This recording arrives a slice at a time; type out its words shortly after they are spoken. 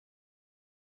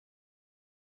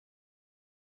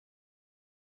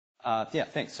Yeah,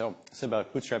 thanks. So it's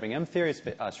about bootstrapping M theory,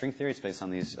 string theory. It's based on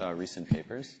these recent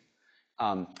papers.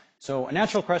 So a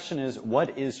natural question is,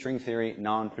 what is string theory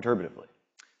non-perturbatively?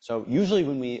 So usually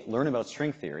when we learn about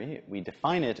string theory, we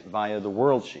define it via the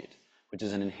worldsheet, which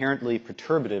is an inherently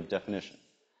perturbative definition.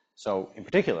 So in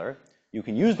particular, you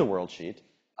can use the worldsheet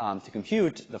to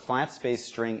compute the flat space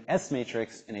string S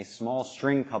matrix in a small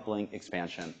string coupling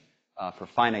expansion for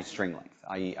finite string length,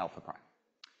 i.e. alpha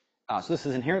prime. So this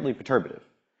is inherently perturbative.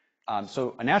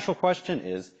 So a natural question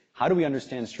is, how do we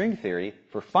understand string theory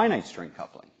for finite string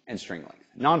coupling and string length,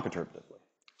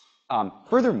 non-perturbatively?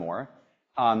 Furthermore,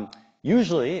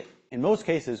 usually, in most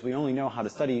cases, we only know how to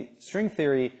study string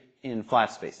theory in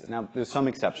flat spaces. Now, there's some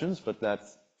exceptions, but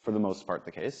that's for the most part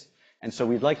the case. And so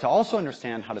we'd like to also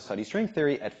understand how to study string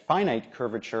theory at finite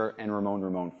curvature and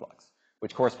Ramon-Ramon flux,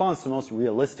 which corresponds to most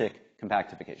realistic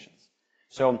compactifications.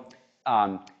 So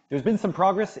there's been some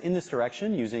progress in this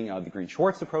direction using the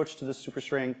Green-Schwarz approach to the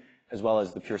superstring, as well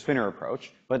as the pure spinor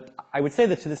approach. But I would say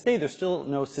that to this day, there's still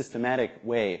no systematic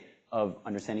way of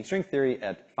understanding string theory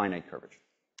at finite curvature.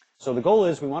 So the goal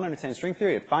is we want to understand string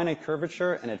theory at finite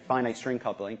curvature and at finite string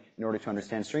coupling in order to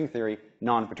understand string theory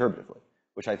non-perturbatively,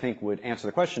 which I think would answer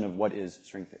the question of what is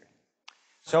string theory.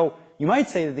 So you might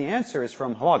say that the answer is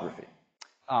from holography.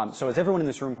 So as everyone in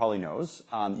this room probably knows,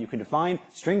 you can define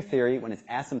string theory when it's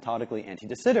asymptotically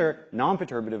anti-de Sitter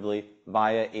non-perturbatively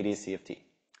via ADS-CFT.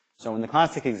 So in the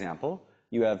classic example,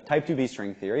 you have type 2B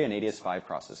string theory, and ADS5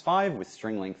 crosses 5 with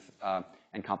string length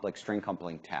and complex string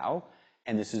coupling tau.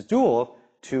 And this is dual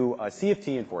to a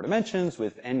CFT in 4 dimensions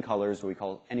with n colors, what we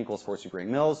call n equals 4 super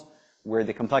Yang-Mills, where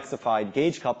the complexified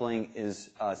gauge coupling is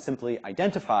simply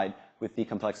identified with the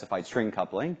complexified string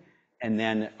coupling. And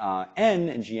then n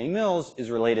in G Yang-Mills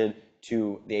is related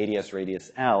to the ADS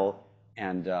radius L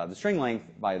and the string length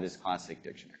by this classic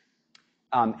dictionary.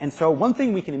 And so one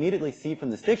thing we can immediately see from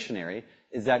this dictionary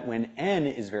is that when n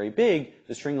is very big,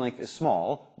 the string length is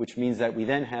small, which means that we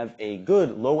then have a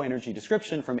good low energy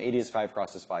description from ADS5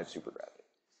 crosses 5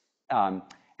 supergravity.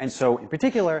 And so in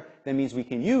particular, that means we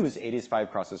can use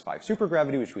ADS5 crosses 5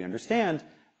 supergravity, which we understand,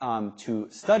 to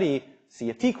study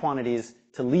CFT quantities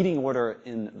to leading order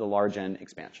in the large N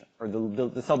expansion, or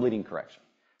the subleading correction.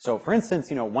 So for instance,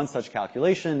 one such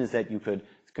calculation is that you could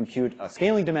compute a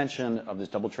scaling dimension of this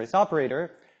double trace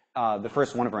operator, the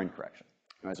first 1 over n correction,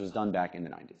 as was done back in the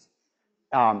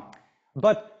 90s.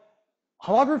 But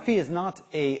holography is not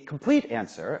a complete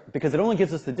answer because it only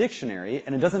gives us the dictionary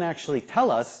and it doesn't actually tell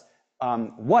us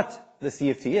what the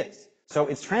CFT is. So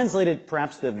it's translated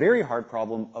perhaps the very hard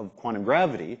problem of quantum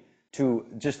gravity to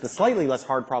just the slightly less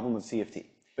hard problem of CFT.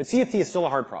 But CFT is still a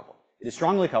hard problem. It is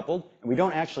strongly coupled, and we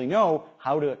don't actually know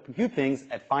how to compute things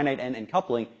at finite n and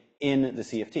coupling in the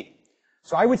CFT.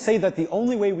 So I would say that the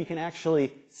only way we can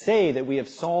actually say that we have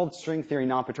solved string theory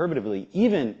non-perturbatively,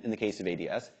 even in the case of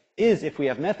ADS, is if we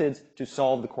have methods to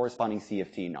solve the corresponding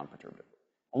CFT non-perturbatively.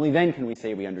 Only then can we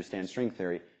say we understand string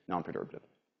theory non-perturbatively.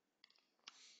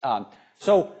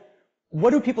 So what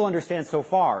do people understand so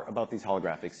far about these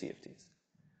holographic CFTs?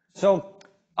 So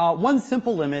one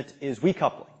simple limit is weak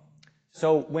coupling.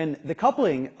 So when the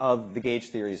coupling of the gauge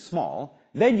theory is small,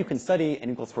 then you can study n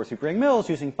equals 4 super Yang-Mills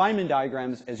using Feynman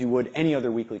diagrams as you would any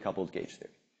other weakly coupled gauge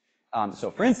theory.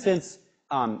 So for instance,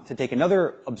 to take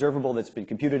another observable that's been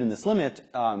computed in this limit,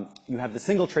 you have the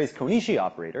single trace Konishi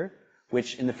operator,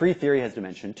 which in the free theory has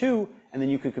dimension 2, and then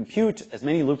you could compute as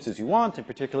many loops as you want. In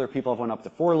particular, people have went up to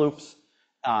 4 loops.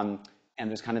 And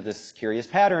there's kind of this curious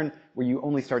pattern where you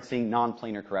only start seeing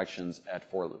non-planar corrections at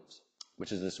 4 loops,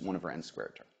 which is this 1 over n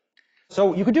squared term.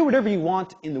 So you could do whatever you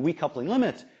want in the weak coupling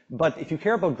limit, but if you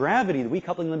care about gravity, the weak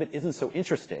coupling limit isn't so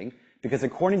interesting because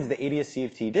according to the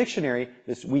ADS-CFT dictionary,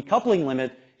 this weak coupling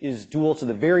limit is dual to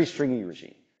the very stringy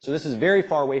regime. So this is very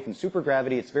far away from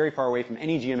supergravity. It's very far away from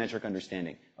any geometric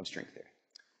understanding of string theory.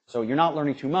 So you're not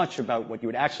learning too much about what you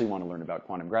would actually want to learn about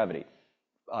quantum gravity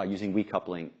using weak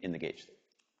coupling in the gauge theory.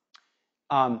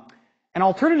 An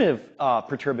alternative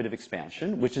perturbative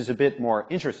expansion, which is a bit more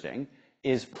interesting,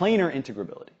 is planar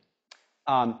integrability.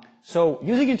 So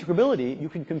using integrability, you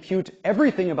can compute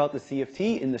everything about the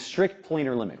CFT in the strict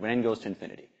planar limit when n goes to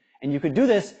infinity. And you could do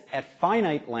this at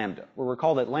finite lambda, where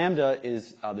recall that lambda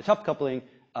is the tough coupling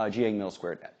G Yang-Mills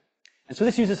squared n. And so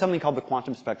this uses something called the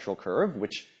quantum spectral curve,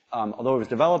 which although it was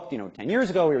developed 10 years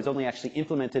ago, it was only actually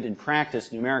implemented in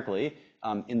practice numerically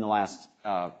in the last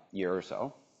year or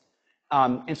so.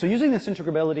 And so using this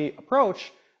integrability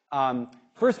approach,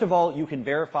 first of all, you can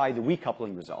verify the weak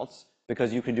coupling results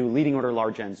because you can do leading order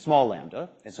large n small lambda.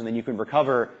 And so then you can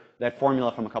recover that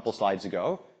formula from a couple slides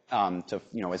ago to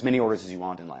as many orders as you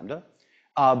want in lambda.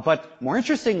 But more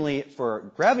interestingly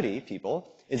for gravity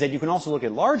people is that you can also look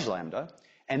at large lambda,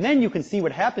 and then you can see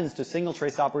what happens to single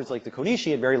trace operators like the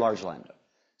Konishi at very large lambda.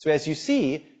 So as you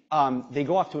see, they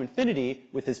go off to infinity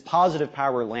with this positive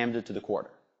power lambda to the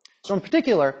quarter. So in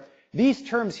particular, these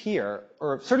terms here,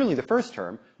 or certainly the first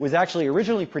term, was actually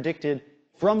originally predicted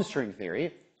from string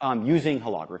theory using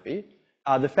holography.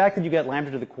 The fact that you get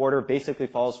lambda to the quarter basically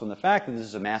follows from the fact that this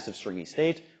is a massive stringy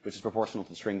state, which is proportional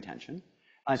to string tension.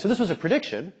 So this was a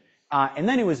prediction, and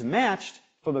then it was matched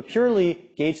from a purely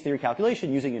gauge theory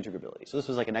calculation using integrability. So this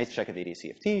was like a nice check of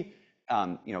ADCFT,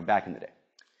 back in the day.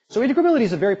 So integrability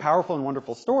is a very powerful and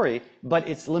wonderful story, but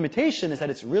its limitation is that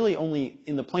it's really only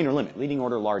in the planar limit, leading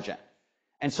order large n.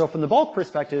 And so from the bulk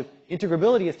perspective,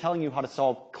 integrability is telling you how to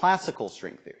solve classical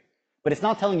string theory, but it's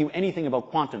not telling you anything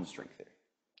about quantum string theory.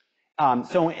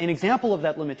 So an example of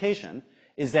that limitation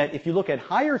is that if you look at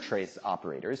higher trace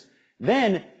operators,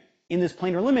 then in this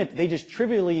planar limit, they just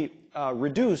trivially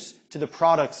reduce to the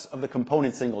products of the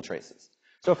component single traces.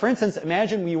 So for instance,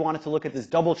 imagine we wanted to look at this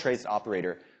double trace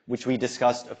operator, which we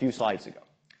discussed a few slides ago.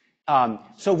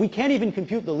 So we can't even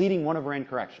compute the leading 1 over n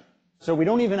correction. So we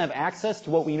don't even have access to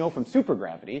what we know from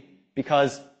supergravity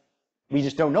because we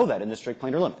just don't know that in the strict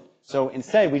planar limit. So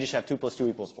instead, we just have 2 plus 2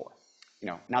 equals 4.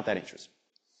 Not that interesting.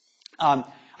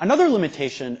 Another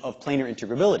limitation of planar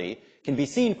integrability can be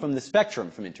seen from the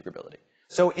spectrum from integrability.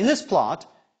 So in this plot,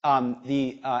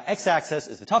 the x-axis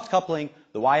is the Tufts coupling,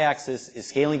 the y-axis is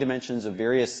scaling dimensions of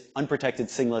various unprotected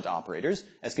singlet operators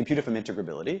as computed from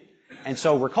integrability. And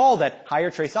so recall that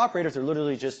higher trace operators are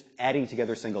literally just adding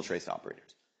together single trace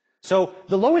operators. So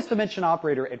the lowest dimension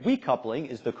operator at weak coupling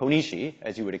is the Konishi,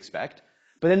 as you would expect,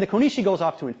 but then the Konishi goes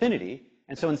off to infinity,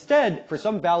 and so instead, for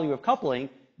some value of coupling,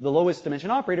 the lowest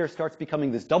dimension operator starts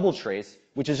becoming this double trace,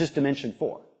 which is just dimension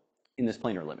 4 in this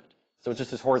planar limit. So it's just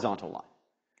this horizontal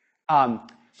line.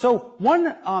 So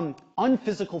one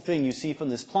unphysical thing you see from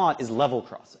this plot is level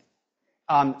crossing.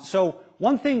 So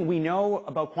one thing we know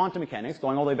about quantum mechanics,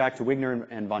 going all the way back to Wigner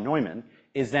and von Neumann,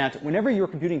 is that whenever you're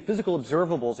computing physical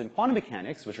observables in quantum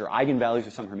mechanics, which are eigenvalues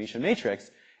of some Hermitian matrix,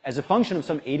 as a function of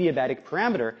some adiabatic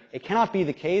parameter, it cannot be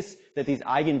the case that these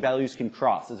eigenvalues can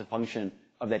cross as a function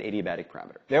of that adiabatic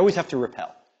parameter. They always have to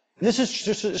repel. And this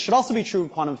should also be true in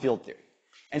quantum field theory.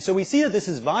 And so we see that this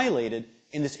is violated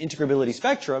in this integrability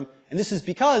spectrum, and this is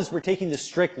because we're taking the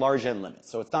strict large n limit.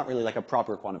 So it's not really like a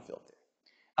proper quantum field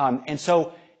theory. And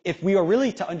so if we are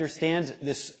really to understand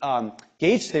this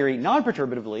gauge theory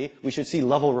non-perturbatively, we should see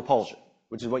level repulsion,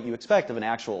 which is what you expect of an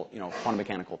actual, quantum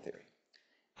mechanical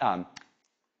theory.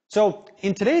 So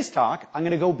in today's talk, I'm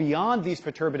going to go beyond these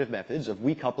perturbative methods of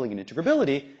weak coupling and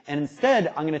integrability, and instead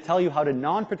I'm going to tell you how to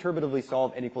non-perturbatively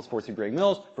solve n equals 4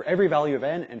 Bragg-Mills for every value of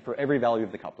n and for every value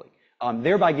of the coupling,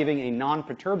 thereby giving a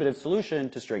non-perturbative solution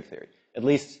to string theory, at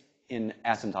least in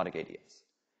asymptotic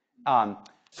ADS.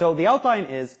 So the outline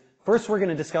is, first we're going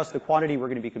to discuss the quantity we're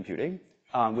going to be computing,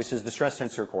 which is the stress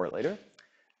tensor correlator.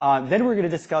 Then we're going to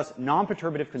discuss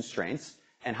non-perturbative constraints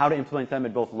and how to implement them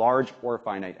at both large or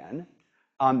finite n.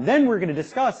 Then we're going to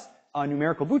discuss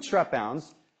numerical bootstrap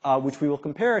bounds, which we will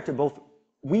compare to both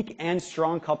weak and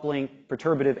strong coupling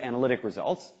perturbative analytic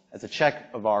results as a check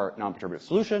of our non-perturbative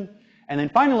solution. And then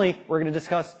finally, we're going to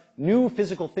discuss new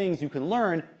physical things you can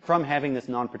learn from having this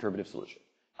non-perturbative solution.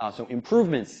 So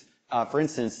improvements, for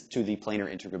instance, to the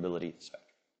planar integrability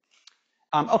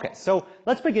spectrum. Okay, so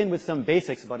let's begin with some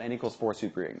basics about n equals 4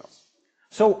 Bragg-Mills.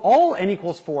 So all n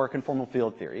equals 4 conformal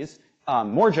field theories,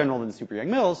 more general than the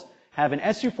Bragg-Mills, have an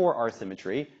SU4R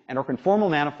symmetry and are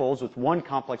conformal manifolds with one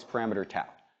complex parameter tau.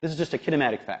 This is just a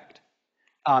kinematic fact.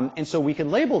 And so we can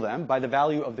label them by the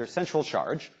value of their central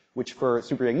charge, which for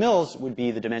Bragg-Mills would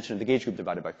be the dimension of the gauge group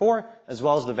divided by 4, as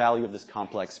well as the value of this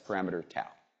complex parameter tau.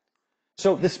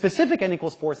 So the specific n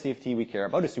equals 4 CFT we care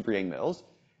about is Bragg-Mills.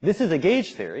 This is a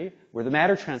gauge theory where the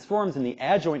matter transforms in the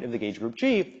adjoint of the gauge group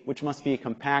G, which must be a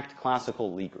compact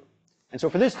classical Lie group. And so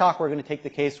for this talk, we're going to take the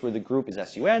case where the group is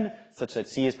SUN, such that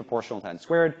C is proportional to n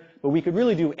squared, but we could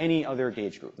really do any other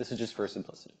gauge group. This is just for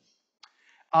simplicity.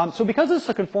 So because this is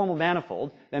a conformal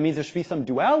manifold, that means there should be some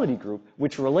duality group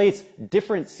which relates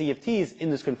different CFTs in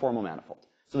this conformal manifold.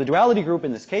 So the duality group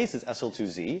in this case is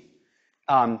SL2Z,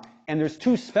 and there's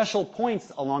two special points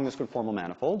along this conformal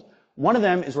manifold. One of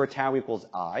them is where tau equals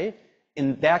I.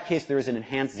 In that case, there is an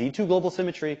enhanced Z2 global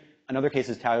symmetry. Another case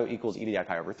is tau equals e to the I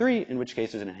pi over 3, in which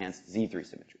case there's an enhanced Z3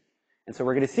 symmetry. And so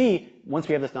we're going to see, once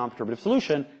we have this non-perturbative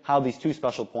solution, how these two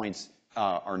special points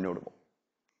are notable.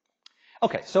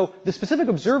 Okay, so the specific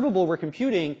observable we're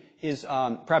computing is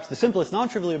perhaps the simplest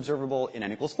non-trivially observable in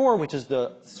n equals 4, which is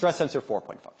the stress tensor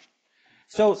 4-point function.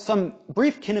 So some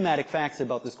brief kinematic facts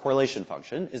about this correlation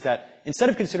function is that instead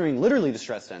of considering literally the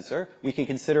stress tensor, we can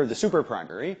consider the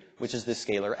superprimary, which is the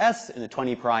scalar S in the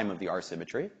 20 prime of the R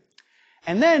symmetry.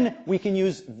 And then we can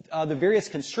use the various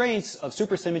constraints of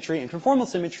supersymmetry and conformal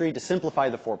symmetry to simplify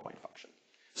the 4-point function.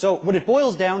 So what it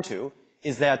boils down to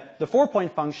is that the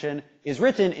 4-point function is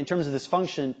written in terms of this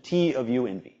function t of u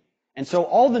in v. And so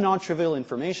all the non-trivial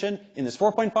information in this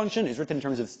 4-point function is written in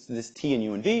terms of this t and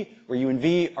u and v, where u and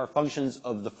v are functions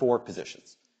of the 4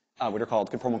 positions, what are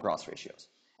called conformal cross ratios.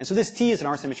 And so this t is an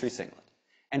R-symmetry singlet.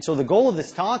 And so the goal of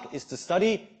this talk is to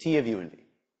study t of u and v.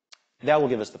 That will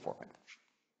give us the 4-point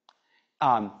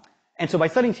function. And so by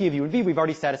studying t of u and v, we've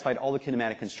already satisfied all the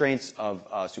kinematic constraints of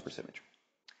supersymmetry.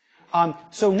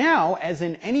 So now, as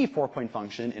in any 4-point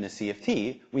function in a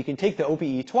CFT, we can take the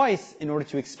OPE twice in order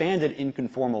to expand it in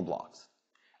conformal blocks.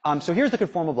 So here's the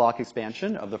conformal block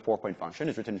expansion of the 4-point function,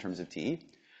 is written in terms of t.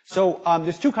 So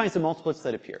there's two kinds of multiplets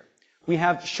that appear. We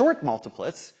have short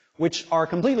multiplets, which are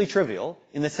completely trivial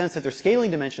in the sense that their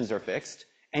scaling dimensions are fixed,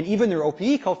 and even their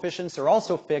OPE coefficients are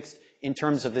also fixed in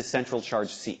terms of this central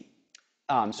charge c.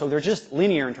 So they're just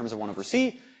linear in terms of 1 over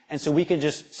c. And so we can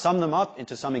just sum them up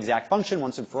into some exact function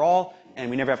once and for all, and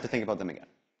we never have to think about them again.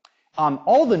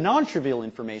 All the non-trivial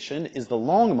information is the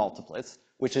long multiplets,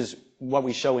 which is what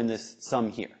we show in this sum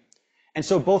here. And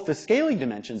so both the scaling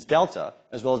dimensions, delta,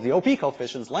 as well as the OP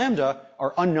coefficients, lambda,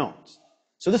 are unknowns.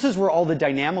 So this is where all the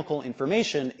dynamical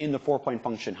information in the 4-point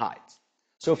function hides.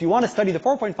 So if you want to study the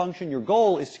 4-point function, your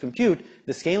goal is to compute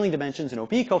the scaling dimensions and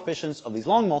OP coefficients of these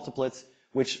long multiplets,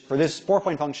 which for this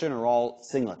 4-point function are all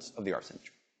singlets of the R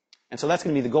symmetry. And so that's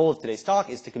going to be the goal of today's talk,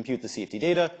 is to compute the CFT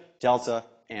data, delta,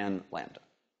 and lambda.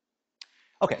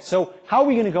 Okay, so how are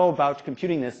we going to go about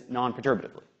computing this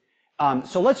non-perturbatively?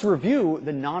 So let's review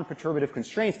the non-perturbative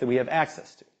constraints that we have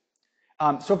access to.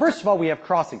 So first of all, we have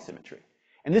crossing symmetry.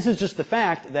 And this is just the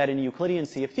fact that in a Euclidean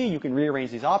CFT, you can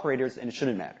rearrange these operators and it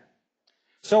shouldn't matter.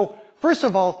 So first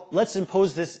of all, let's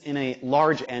impose this in a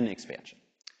large N expansion.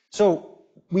 So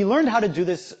we learned how to do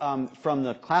this from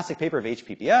the classic paper of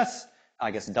HPPS, I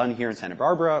guess done here in Santa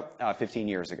Barbara 15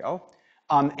 years ago.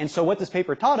 And so what this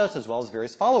paper taught us, as well as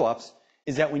various follow-ups,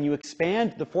 is that when you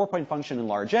expand the 4-point function in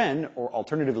large N, or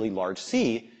alternatively large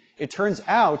C, it turns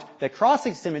out that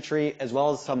crossing symmetry, as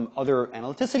well as some other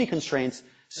analyticity constraints,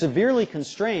 severely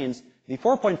constrains the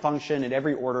 4-point function at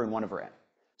every order in 1 over N.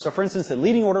 So for instance, at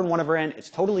leading order in 1 over N,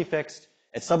 it's totally fixed.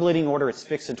 At subleading order, it's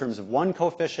fixed in terms of 1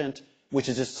 coefficient, which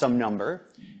is just some number.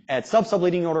 At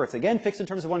sub-subleading order, it's again fixed in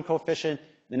terms of 1 coefficient.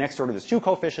 The next order, there's 2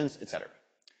 coefficients, etc.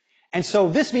 And so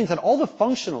this means that all the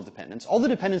functional dependence, all the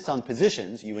dependence on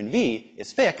positions, u and v,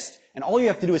 is fixed, and all you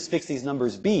have to do is fix these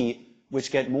numbers b, which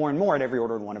get more and more at every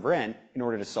order in 1 over n, in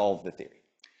order to solve the theory.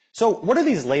 So what are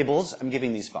these labels I'm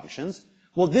giving these functions?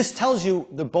 Well, this tells you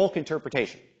the bulk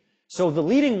interpretation. So the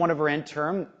leading 1 over n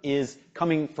term is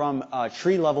coming from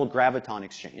tree-level graviton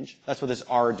exchange. That's what this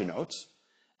R denotes.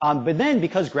 But then,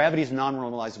 because gravity is a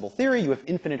non-normalizable theory, you have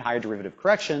infinite higher derivative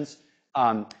corrections.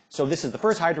 So this is the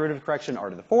first higher derivative correction, r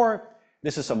to the 4.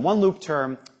 This is some one-loop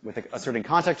term with a certain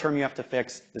contact term you have to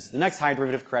fix. This is the next higher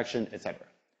derivative correction, etc.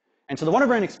 And so the 1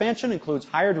 over n expansion includes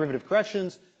higher derivative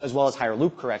corrections as well as higher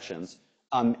loop corrections.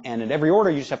 And at every order,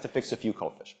 you just have to fix a few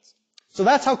coefficients. So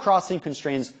that's how crossing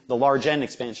constrains the large N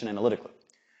expansion analytically.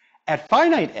 At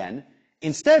finite N,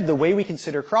 instead, the way we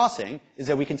consider crossing is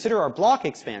that we consider our block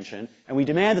expansion, and we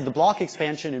demand that the block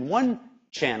expansion in one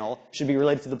channel should be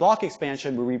related to the block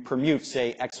expansion where we permute,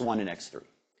 say, x1 and x3.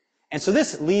 And so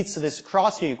this leads to this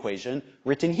crossing equation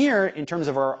written here in terms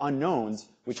of our unknowns,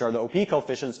 which are the OP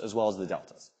coefficients as well as the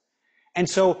deltas. And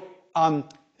so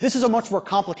this is a much more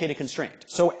complicated constraint.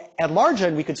 So at large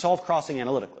N, we could solve crossing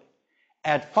analytically.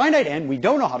 At finite N, we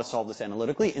don't know how to solve this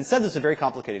analytically. Instead, this is a very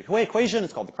complicated equation.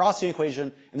 It's called the crossing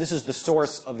equation, and this is the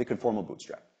source of the conformal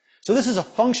bootstrap. So this is a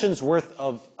function's worth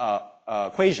of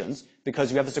equations,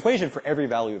 because you have this equation for every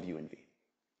value of u and v.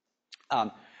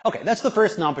 Okay, that's the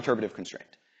first non-perturbative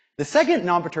constraint. The second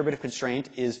non-perturbative constraint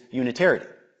is unitarity.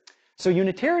 So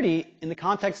unitarity, in the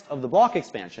context of the block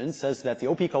expansion, says that the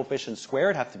OP coefficients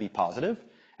squared have to be positive,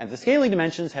 and the scaling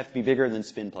dimensions have to be bigger than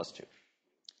spin plus 2.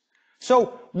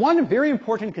 So one very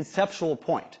important conceptual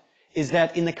point is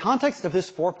that in the context of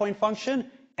this 4-point function,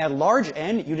 at large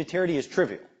N, unitarity is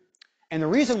trivial. And the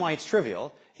reason why it's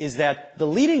trivial is that the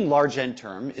leading large N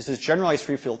term is this generalized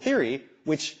free field theory,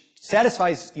 which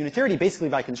satisfies unitarity basically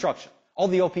by construction. All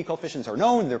the OP coefficients are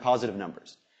known, they're positive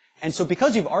numbers. And so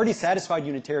because you've already satisfied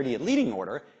unitarity at leading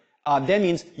order, that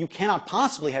means you cannot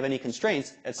possibly have any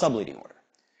constraints at subleading order.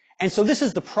 And so this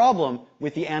is the problem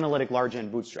with the analytic large N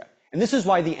bootstrap. And this is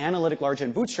why the analytic large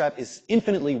n bootstrap is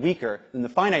infinitely weaker than the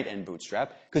finite n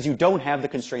bootstrap, because you don't have the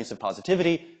constraints of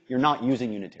positivity. You're not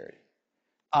using unitarity.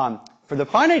 For the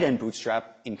finite n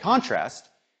bootstrap, in contrast,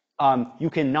 you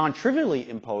can non-trivially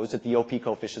impose that the OP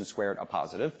coefficient squared are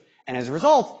positive. And as a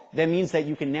result, that means that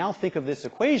you can now think of this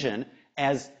equation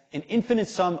as an infinite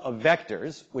sum of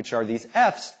vectors, which are these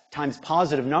f's, times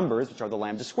positive numbers, which are the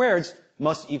lambda squareds,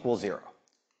 must equal 0.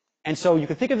 And so you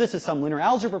can think of this as some linear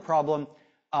algebra problem.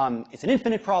 It's an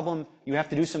infinite problem. You have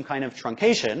to do some kind of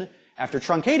truncation. After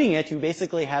truncating it, you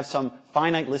basically have some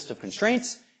finite list of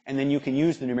constraints, and then you can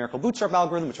use the numerical bootstrap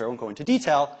algorithm, which I won't go into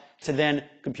detail, to then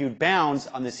compute bounds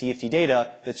on the CFD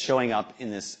data that's showing up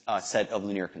in this set of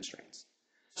linear constraints.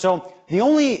 So the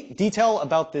only detail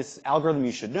about this algorithm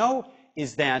you should know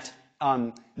is that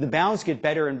the bounds get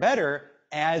better and better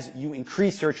as you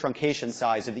increase your truncation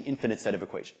size of the infinite set of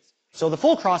equations. So the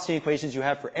full cross-state equations you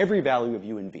have for every value of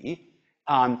u and v,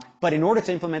 but in order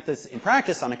to implement this in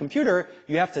practice on a computer,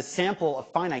 you have to sample a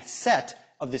finite set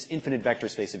of this infinite vector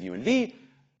space of u and v.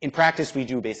 In practice, we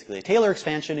do basically a Taylor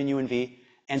expansion in u and v,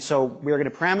 and so we're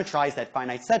going to parameterize that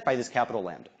finite set by this capital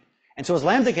lambda. And so as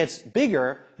lambda gets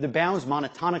bigger, the bounds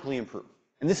monotonically improve.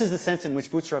 And this is the sense in which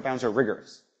bootstrap bounds are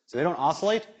rigorous. So they don't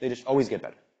oscillate, they just always get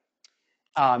better.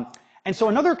 And so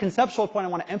another conceptual point I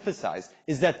want to emphasize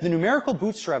is that the numerical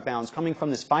bootstrap bounds coming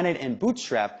from this finite n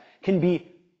bootstrap can be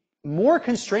more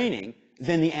constraining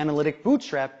than the analytic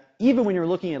bootstrap, even when you're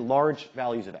looking at large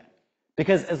values of n.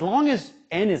 Because as long as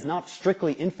n is not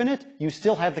strictly infinite, you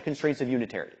still have the constraints of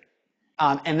unitarity.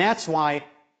 And that's why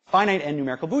finite n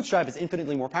numerical bootstrap is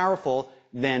infinitely more powerful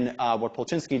than what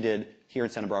Polchinski did here in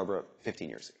Santa Barbara 15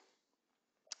 years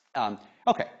ago.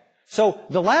 Okay, so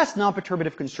the last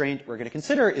non-perturbative constraint we're going to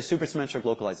consider is supersymmetric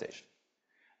localization.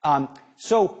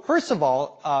 So first of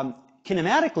all,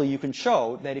 kinematically you can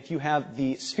show that if you have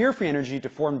the sphere free energy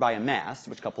deformed by a mass,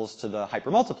 which couples to the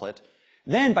hypermultiplet,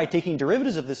 then by taking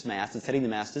derivatives of this mass and setting the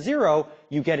mass to 0,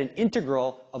 you get an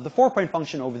integral of the 4-point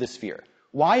function over the sphere.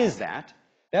 Why is that?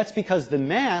 That's because the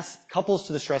mass couples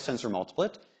to the stress tensor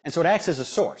multiplet, and so it acts as a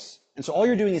source. And so all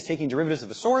you're doing is taking derivatives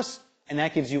of a source, and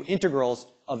that gives you integrals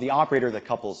of the operator that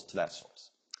couples to that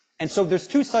source. And so there's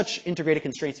two such integrated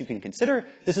constraints you can consider.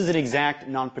 This is an exact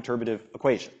non-perturbative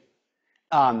equation.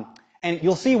 And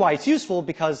you'll see why it's useful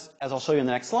because, as I'll show you in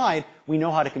the next slide, we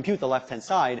know how to compute the left-hand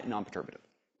side non-perturbative.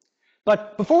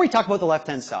 But before we talk about the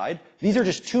left-hand side, these are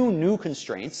just two new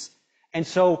constraints. And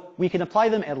so we can apply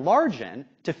them at large n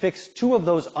to fix two of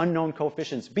those unknown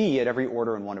coefficients b at every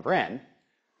order in 1 over n.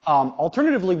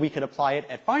 Alternatively, we could apply it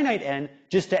at finite n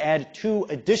just to add two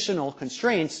additional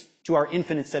constraints to our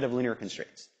infinite set of linear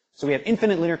constraints. So we have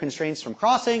infinite linear constraints from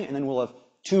crossing, and then we'll have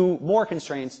two more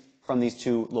constraints from these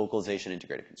two localization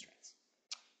integrated constraints.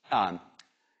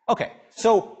 Okay,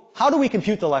 so how do we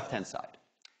compute the left-hand side?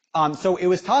 So it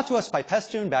was taught to us by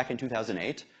Pestun back in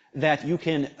 2008 that you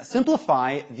can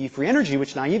simplify the free energy,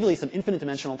 which naively is some infinite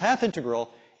dimensional path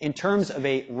integral, in terms of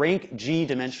a rank G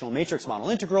dimensional matrix model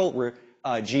integral, where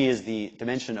G is the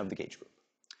dimension of the gauge group.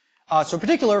 So in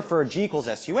particular, for G equals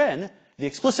SUN, the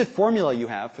explicit formula you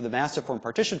have for the massive form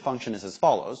partition function is as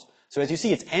follows. So as you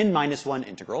see, it's n minus 1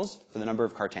 integrals for the number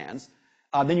of Cartans.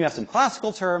 Then you have some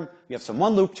classical term, you have some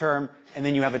one-loop term, and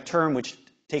then you have a term which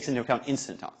takes into account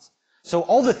instantons. So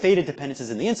all the theta dependence is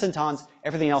in the instantons,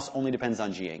 everything else only depends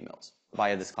on G angles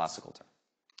via this classical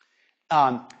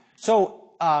term.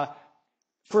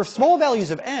 For small values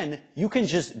of n, you can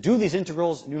just do these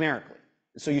integrals numerically.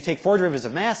 So you take 4 derivatives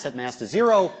of mass, set mass to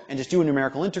 0, and just do a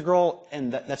numerical integral,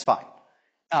 and that's fine.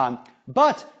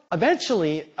 But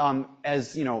eventually,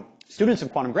 as you know, students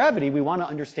of quantum gravity, we want to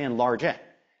understand large n.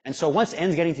 And so once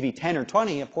n's getting to be 10 or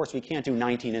 20, of course, we can't do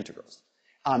 19 integrals.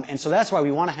 And so that's why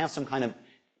we want to have some kind of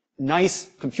nice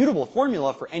computable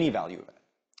formula for any value of n.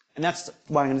 And that's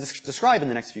what I'm going to describe in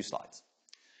the next few slides.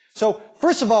 So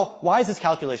first of all, why is this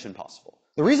calculation possible?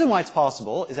 The reason why it's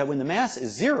possible is that when the mass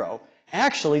is 0,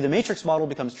 actually the matrix model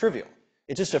becomes trivial.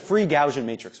 It's just a free Gaussian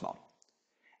matrix model.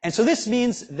 And so this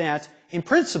means that, in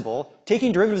principle,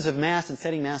 taking derivatives of mass and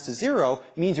setting mass to 0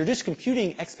 means you're just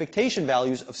computing expectation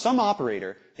values of some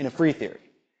operator in a free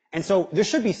theory. And so there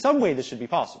should be some way this should be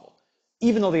possible,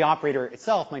 even though the operator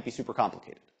itself might be super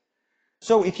complicated.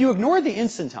 So if you ignore the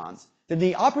instantons, then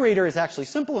the operator is actually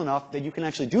simple enough that you can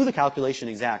actually do the calculation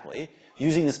exactly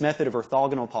using this method of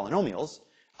orthogonal polynomials.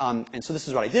 And so this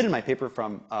is what I did in my paper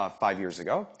from 5 years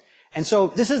ago. And so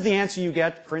this is the answer you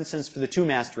get, for instance, for the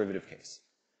 2-mass derivative case.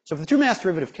 So for the 2-mass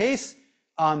derivative case,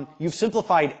 you've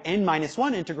simplified n minus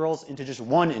 1 integrals into just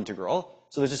one integral.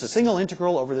 So there's just a single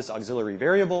integral over this auxiliary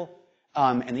variable.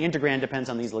 And the integrand depends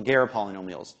on these Laguerre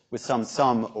polynomials with some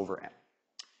sum over n.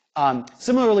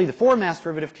 Similarly, the 4-mass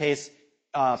derivative case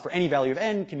for any value of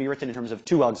n can be written in terms of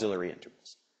 2 auxiliary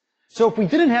integrals. So if we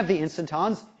didn't have the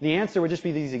instantons, the answer would just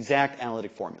be these exact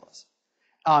analytic formulas.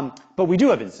 But we do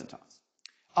have instantons.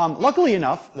 Luckily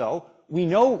enough, though, we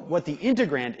know what the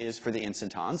integrand is for the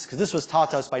instantons, because this was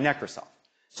taught to us by Nekrasov.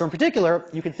 So in particular,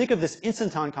 you can think of this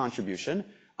instanton contribution.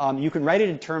 You can write it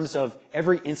in terms of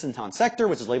every instanton sector,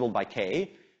 which is labeled by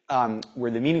k,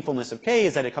 where the meaningfulness of k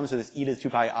is that it comes with this e to the 2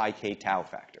 pi I k tau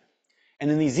factor. And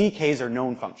then these zk's are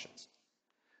known functions.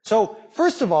 So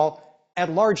first of all, at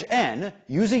large n,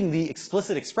 using the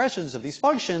explicit expressions of these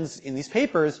functions in these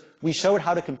papers, we showed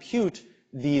how to compute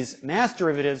these mass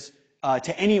derivatives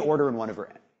to any order in 1 over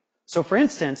n. So for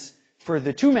instance, for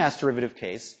the 2-mass derivative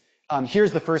case,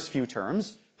 here's the first few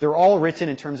terms. They're all written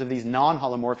in terms of these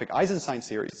non-holomorphic Eisenstein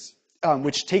series,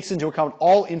 which takes into account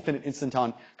all infinite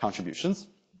instanton contributions.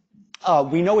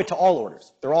 We know it to all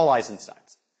orders. They're all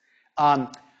Eisensteins.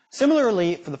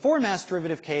 Similarly, for the 4-mass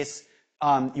derivative case,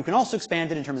 you can also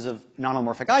expand it in terms of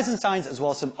non-holomorphic Eisensteins, as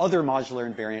well as some other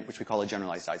modular invariant, which we call a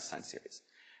generalized Eisenstein series.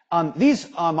 These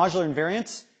modular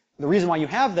invariants, the reason why you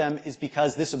have them is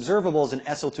because this observable is an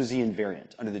SL2Z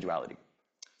invariant under the duality.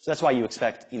 So that's why you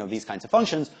expect, these kinds of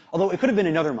functions, although it could have been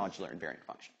another modular invariant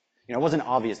function. It wasn't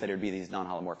obvious that it would be these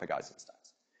non-holomorphic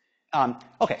Eisensteins.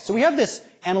 Okay, so we have this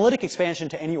analytic expansion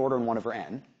to any order in 1 over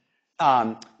n,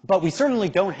 but we certainly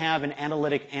don't have an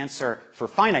analytic answer for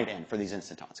finite n for these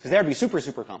instantons, because that would be super,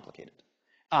 super complicated.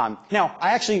 Now,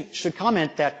 I actually should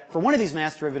comment that for one of these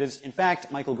mass derivatives, in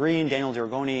fact, Michael Green, Daniel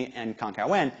Dirogoni, and Kankao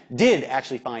Wen did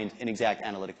actually find an exact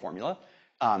analytic formula.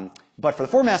 But for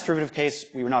the 4-mass derivative case,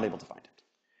 we were not able to find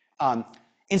it.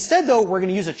 Instead, though, we're going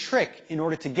to use a trick in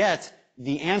order to get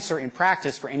the answer in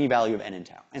practice for any value of n and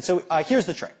tau. And so here's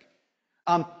the trick.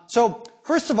 So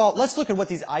first of all, let's look at what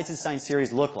these Eisenstein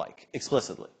series look like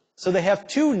explicitly. So they have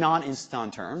 2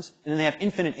 non-instanton terms, and then they have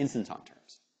infinite instanton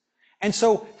terms. And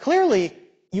so clearly,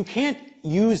 you can't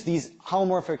use these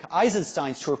holomorphic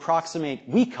Eisensteins to approximate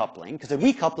weak coupling, because at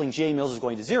weak coupling, GA Mills is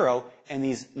going to 0, and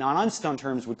these non-instanton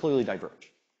terms would clearly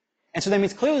diverge. And so that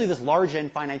means clearly this large n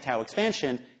finite tau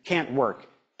expansion can't work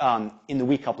in the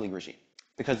weak coupling regime,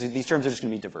 because these terms are just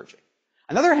going to be diverging.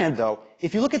 On the other hand, though,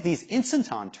 if you look at these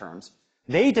instanton terms,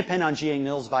 they depend on GA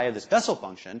Mills via this Bessel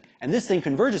function, and this thing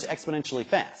converges exponentially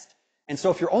fast. And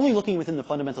so if you're only looking within the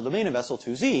fundamental domain of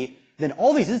SL2Z, then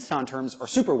all these instanton terms are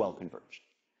super well converged.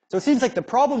 So it seems like the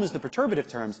problem is the perturbative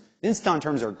terms. The instanton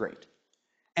terms are great.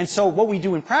 And so what we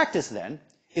do in practice then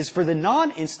is for the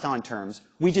non-instanton terms,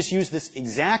 we just use this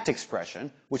exact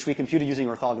expression, which we computed using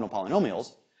orthogonal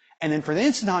polynomials. And then for the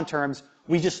instanton terms,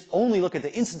 we just only look at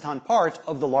the instanton part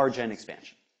of the large n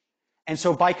expansion. And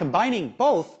so by combining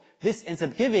both, this ends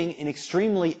up giving an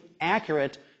extremely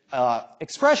accurate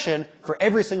expression for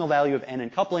every single value of n in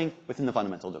coupling within the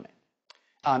fundamental domain.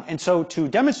 And so to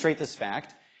demonstrate this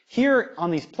fact, here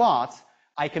on these plots,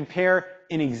 I compare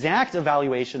an exact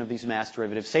evaluation of these mass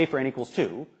derivatives, say for n equals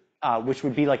 2, which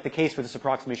would be like the case where this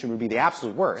approximation would be the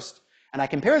absolute worst. And I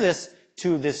compare this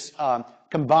to this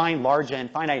combined large n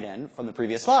finite n from the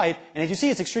previous slide, and as you see,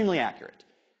 it's extremely accurate.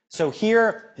 So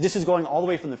here, this is going all the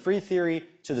way from the free theory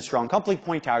to the strong coupling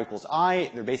point, tau equals I.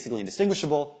 They're basically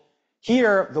indistinguishable.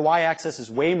 Here, the y-axis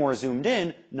is way more zoomed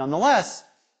in. Nonetheless,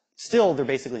 still, they're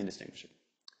basically indistinguishable.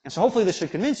 And so hopefully this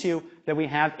should convince you that we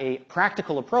have a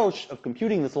practical approach of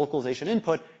computing this localization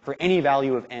input for any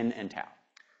value of n and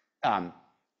tau.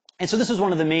 And so this is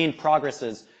one of the main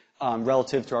progresses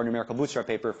relative to our numerical bootstrap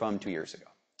paper from 2 years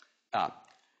ago.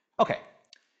 Okay.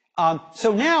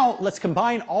 So now let's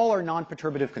combine all our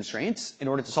non-perturbative constraints in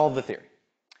order to solve the theory.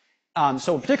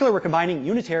 So in particular, we're combining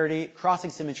unitarity,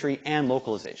 crossing symmetry, and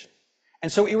localization.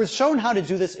 And so it was shown how to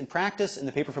do this in practice in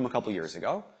the paper from a couple years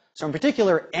ago. So in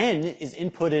particular, n is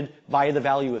inputted via the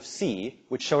value of c,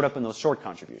 which showed up in those short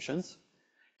contributions.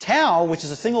 Tau, which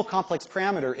is a single complex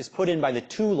parameter, is put in by the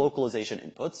 2 localization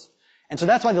inputs. And so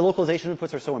that's why the localization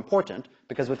inputs are so important,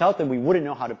 because without them, we wouldn't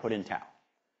know how to put in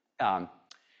tau.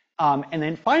 And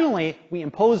then finally, we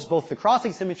impose both the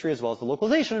crossing symmetry as well as the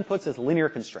localization inputs as linear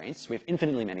constraints. We have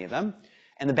infinitely many of them.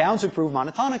 And the bounds would prove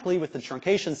monotonically with the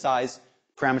truncation size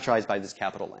parameterized by this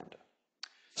capital lambda.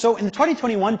 So in the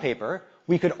 2021 paper,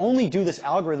 we could only do this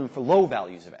algorithm for low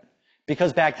values of n,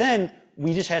 because back then,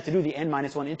 we just had to do the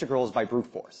n-1 integrals by brute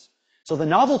force. So the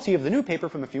novelty of the new paper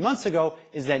from a few months ago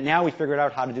is that now we figured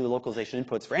out how to do the localization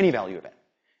inputs for any value of n.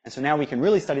 And so now we can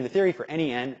really study the theory for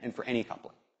any n and for any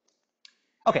coupling.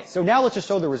 Okay, so now let's just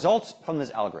show the results from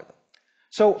this algorithm.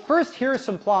 So first, here are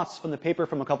some plots from the paper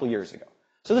from a couple years ago.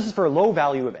 So this is for a low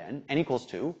value of n equals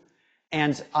 2.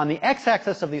 And on the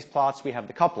x-axis of these plots, we have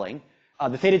the coupling.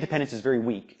 The theta dependence is very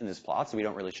weak in this plot, so we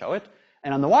don't really show it.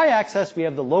 And on the y-axis, we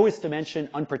have the lowest dimension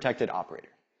unprotected operator.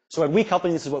 So at weak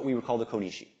coupling, this is what we would call the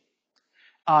Konishi.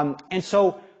 And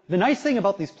so the nice thing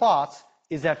about these plots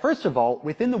is that, first of all,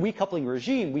 within the weak coupling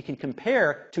regime, we can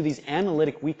compare to these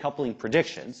analytic weak coupling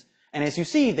predictions. And as you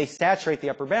see, they saturate the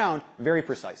upper bound very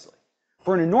precisely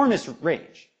for an enormous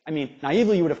range. I mean,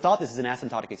 naively, you would have thought this is an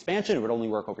asymptotic expansion. It would only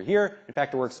work over here. In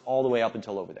fact, it works all the way up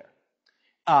until over there.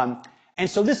 And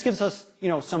so this gives us,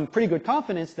 some pretty good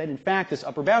confidence that, in fact, this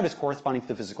upper bound is corresponding to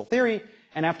the physical theory.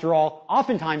 And after all,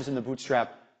 oftentimes in the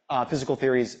Bootstrap, physical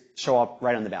theories show up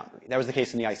right on the boundary. That was the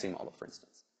case in the Ising model, for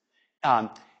instance.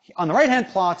 On the right-hand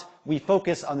plot, we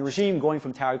focus on the regime going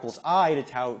from tau equals I to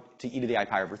tau to e to the I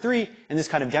pi over 3, and this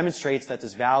kind of demonstrates that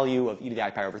this value of e to the I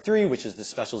pi over 3, which is the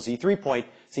special Z3 point,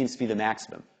 seems to be the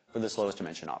maximum for this lowest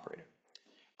dimension operator.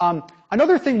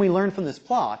 Another thing we learned from this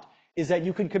plot is that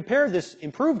you can compare this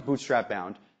improved bootstrap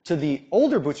bound to the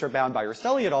older bootstrap bound by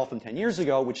Rastelli et al. From 10 years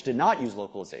ago, which did not use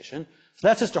localization. So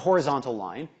that's just a horizontal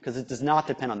line, because it does not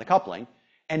depend on the coupling.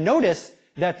 And notice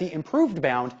that the improved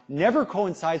bound never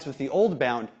coincides with the old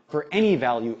bound for any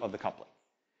value of the coupling.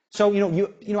 So,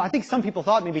 I think some people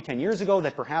thought maybe 10 years ago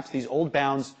that perhaps these old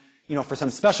bounds, for some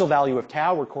special value of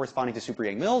tau were corresponding to super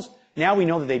Yang-Mills. Now we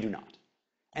know that they do not.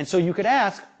 And so you could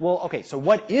ask, well, okay, so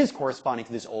what is corresponding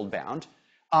to this old bound?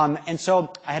 And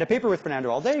so I had a paper with Fernando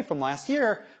Alday from last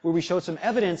year where we showed some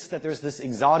evidence that there's this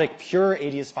exotic pure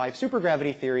ADS5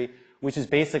 supergravity theory, which is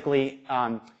basically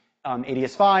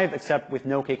ADS5 except with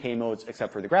no KK modes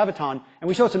except for the graviton. And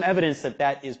we showed some evidence that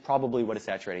that is probably what is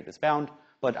saturating this bound.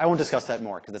 But I won't discuss that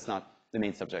more because it's not the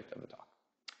main subject of the talk.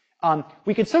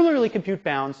 We could similarly compute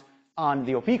bounds on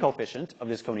the OP coefficient of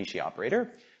this Konishi operator.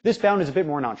 This bound is a bit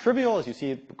more non-trivial. As you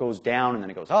see, it goes down and then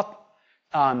it goes up.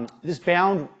 This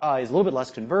bound is a little bit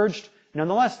less converged.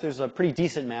 Nonetheless, there's a pretty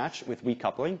decent match with weak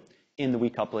coupling in the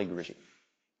weak coupling regime.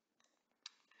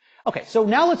 Okay, so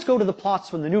now let's go to the plots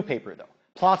from the new paper, though.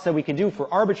 Plots that we can do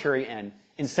for arbitrary n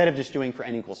instead of just doing for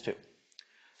n equals 2.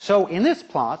 So in this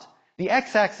plot, the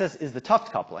x-axis is the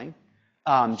tuft coupling,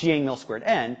 g Yang-Mills squared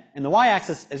n, and the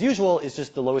y-axis, as usual, is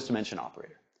just the lowest dimension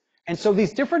operator. And so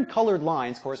these different colored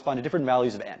lines correspond to different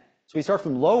values of n. So we start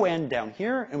from low n down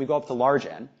here, and we go up to large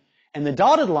n. And the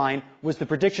dotted line was the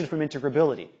prediction from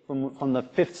integrability from the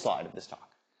 5th slide of this talk.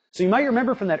 So you might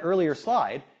remember from that earlier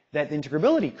slide that the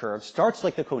integrability curve starts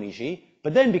like the Konishi,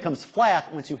 but then becomes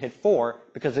flat once you hit 4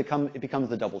 because it becomes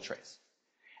the double trace.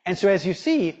 And so as you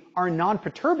see, our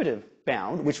non-perturbative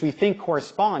bound, which we think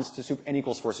corresponds to n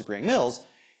equals 4 super Yang-Mills,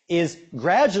 is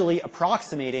gradually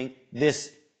approximating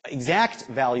this exact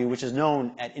value which is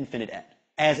known at infinite n,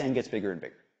 as n gets bigger and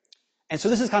bigger. And so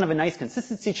this is kind of a nice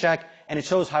consistency check, and it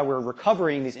shows how we're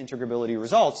recovering these integrability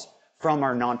results from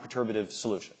our non-perturbative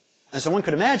solution. And so one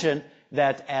could imagine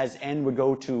that as n would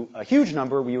go to a huge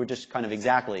number, we would just kind of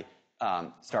exactly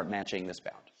start matching this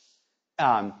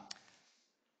bound.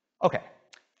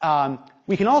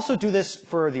 We can also do this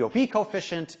for the OP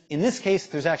coefficient. In this case,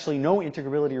 there's actually no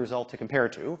integrability result to compare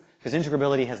to, because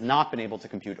integrability has not been able to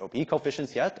compute OP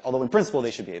coefficients yet, although in principle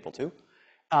they should be able to.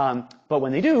 But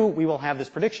when they do, we will have this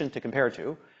prediction to compare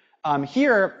to.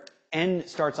 Here, n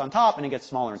starts on top and it gets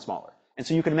smaller and smaller. And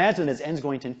so you can imagine as n's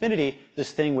going to infinity,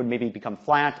 this thing would maybe become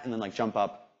flat and then like jump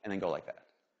up and then go like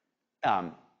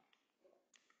that.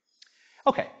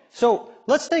 Okay, so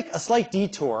let's take a slight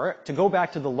detour to go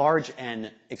back to the large n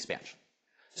expansion.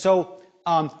 So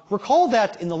recall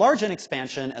that in the large n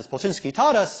expansion, as Polchinski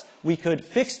taught us, we could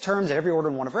fix terms at every order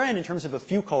in 1 over n in terms of a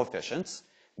few coefficients,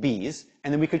 b's,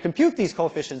 and then we could compute these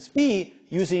coefficients b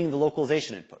using the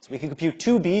localization inputs. We can compute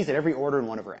 2 b's at every order in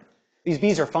 1 over n. These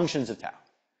b's are functions of tau.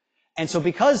 And so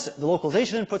because the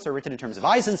localization inputs are written in terms of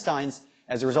Eisensteins,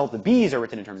 as a result the b's are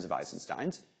written in terms of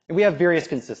Eisensteins, and we have various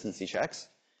consistency checks.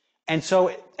 And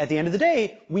so at the end of the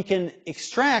day, we can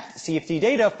extract CFD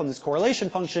data from this correlation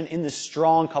function in this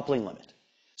strong coupling limit.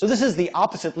 So this is the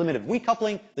opposite limit of weak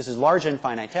coupling. This is large n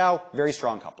finite tau, very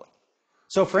strong coupling.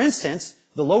 So for instance,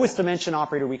 the lowest dimension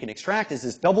operator we can extract is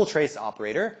this double trace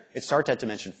operator. It starts at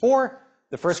dimension 4.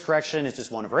 The first correction is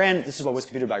just 1 over n. This is what was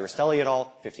computed by Rastelli et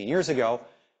al. 15 years ago.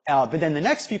 But then the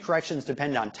next few corrections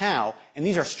depend on tau, and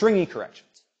these are stringy corrections.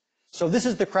 So this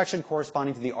is the correction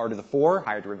corresponding to the r to the 4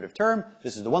 higher derivative term.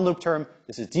 This is the 1 loop term.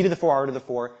 This is d to the 4 r to the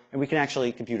 4, and we can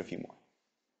actually compute a few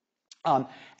more.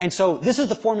 And so this is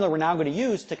the formula we're now going to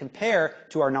use to compare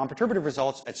to our non-perturbative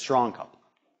results at strong coupling.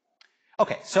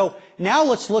 Okay, so now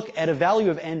let's look at a value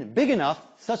of n big enough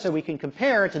such that we can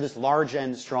compare to this large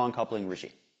n strong coupling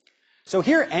regime. So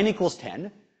here n equals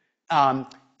 10,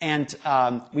 and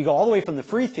we go all the way from the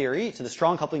free theory to the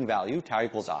strong coupling value, tau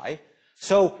equals I.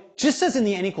 So just as in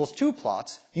the n equals 2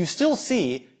 plots, you still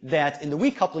see that in the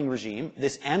weak coupling regime,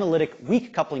 this analytic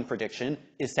weak coupling prediction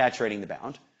is saturating the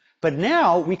bound. But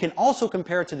now we can also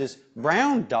compare it to this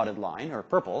brown dotted line, or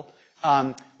purple,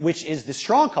 which is the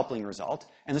strong coupling result.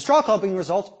 And the strong coupling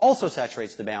result also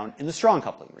saturates the bound in the strong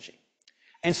coupling regime.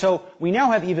 And so we now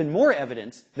have even more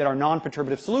evidence that our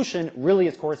non-perturbative solution really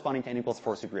is corresponding to n equals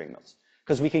 4 superioring mills,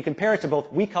 because we can compare it to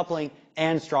both weak coupling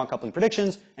and strong coupling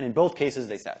predictions, and in both cases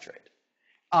they saturate.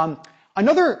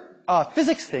 Another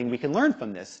physics thing we can learn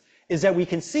from this is that we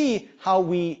can see how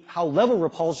level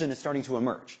repulsion is starting to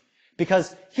emerge.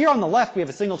 Because here on the left we have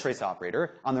a single trace operator,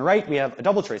 on the right we have a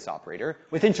double trace operator.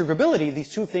 With integrability, these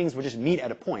two things would just meet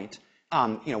at a point,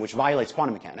 which violates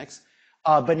quantum mechanics.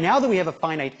 But now that we have a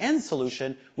finite n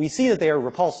solution, we see that they are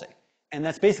repulsing. And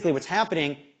that's basically what's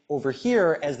happening over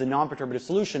here as the non-perturbative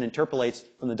solution interpolates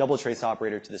from the double trace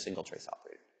operator to the single trace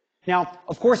operator. Now,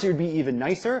 of course, it would be even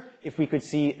nicer if we could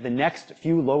see the next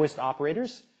few lowest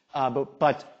operators,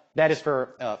 but that is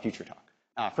for future talk.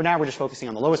 For now, we're just focusing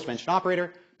on the lowest dimension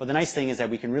operator, but the nice thing is that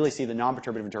we can really see the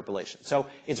non-perturbative interpolation. So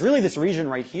it's really this region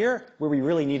right here where we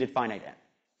really needed finite n,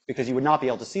 because you would not be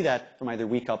able to see that from either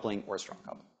weak coupling or strong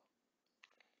coupling.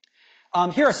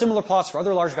 Here are similar plots for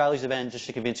other large values of n, just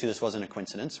to convince you this wasn't a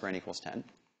coincidence for n equals 10.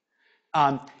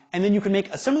 And then you can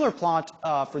make a similar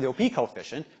plot for the OP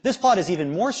coefficient. This plot is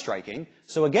even more striking.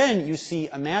 So again, you see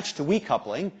a match to weak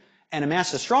coupling and a match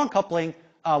to strong coupling,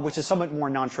 which is somewhat more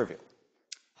non-trivial.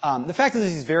 The fact that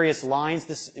there's these various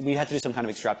lines, we had to do some kind of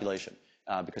extrapolation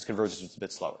because convergence was a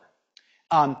bit slower.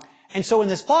 And so in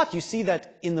this plot, you see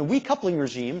that in the weak coupling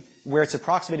regime, where it's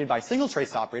approximated by a single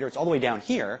trace operator, it's all the way down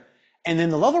here, and then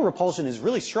the level repulsion is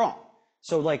really strong.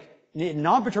 So like, it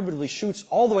non-perturbatively shoots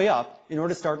all the way up in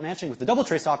order to start matching with the double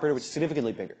trace operator, which is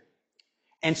significantly bigger.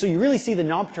 And so you really see the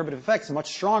non-perturbative effects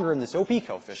much stronger in this OP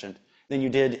coefficient than you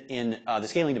did in the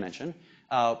scaling dimension,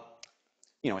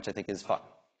 which I think is fun.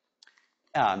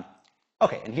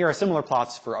 Okay, and here are similar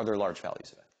plots for other large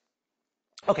values of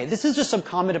it. Okay, this is just some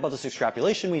comment about this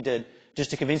extrapolation we did,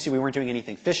 just to convince you we weren't doing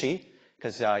anything fishy,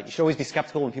 because you should always be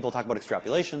skeptical when people talk about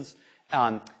extrapolations.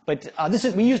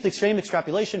 We used the extreme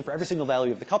extrapolation for every single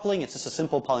value of the coupling. It's just a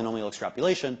simple polynomial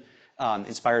extrapolation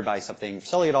inspired by something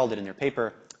Sully et al. Did in their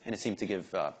paper, and it seemed to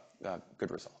give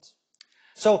good results.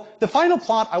 So the final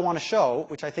plot I want to show,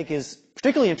 which I think is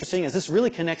particularly interesting, is this really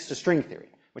connects to string theory,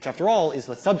 which after all is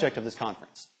the subject of this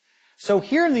conference. So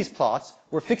here in these plots,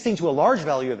 we're fixing to a large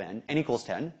value of n equals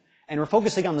 10, and we're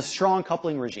focusing on the strong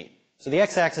coupling regime. So the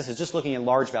x-axis is just looking at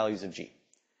large values of g.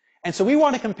 And so we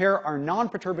want to compare our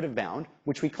non-perturbative bound,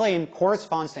 which we claim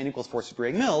corresponds to n equals 4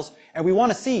 superioring mills, and we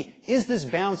want to see, is this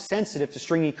bound sensitive to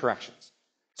stringy corrections?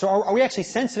 So are we actually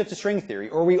sensitive to string theory,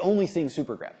 or are we only seeing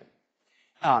supergravity?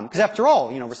 Because after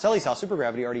all, Rosselli saw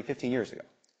supergravity already 15 years ago.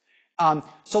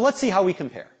 So let's see how we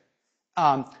compare.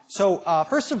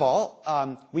 First of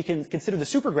all, we can consider the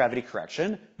supergravity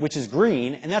correction, which is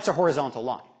green, and that's a horizontal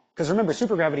line. Because remember,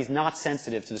 supergravity is not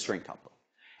sensitive to the string coupling.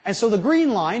 And so the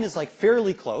green line is like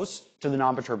fairly close to the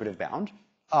non-perturbative bound,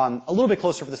 a little bit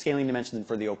closer for the scaling dimension than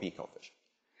for the OP coefficient.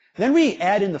 Then we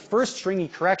add in the first stringy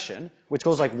correction, which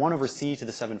goes like 1 over c to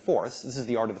the 7/4. This is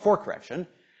the r to the 4 correction.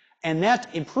 And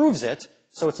that improves it,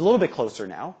 so it's a little bit closer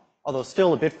now, although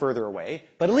still a bit further away.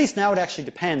 But at least now it actually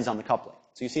depends on the coupling.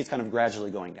 So you see it's kind of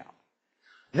gradually going down.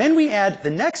 Then we add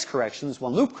the next correction, this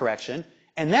one loop correction,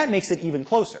 and that makes it even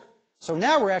closer. So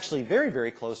now we're actually very, very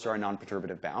close to our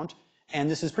non-perturbative bound. And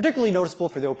this is particularly noticeable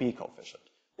for the OP coefficient,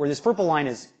 where this purple line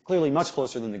is clearly much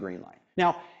closer than the green line.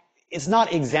 Now, it's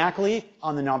not exactly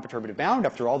on the non-perturbative bound.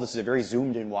 After all, this is a very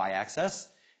zoomed-in y-axis.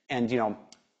 And,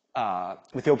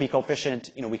 with the OP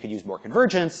coefficient, we could use more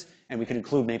convergence, and we could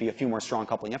include maybe a few more strong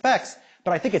coupling effects.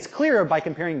 But I think it's clear by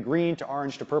comparing green to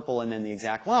orange to purple and then the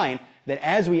exact line that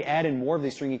as we add in more of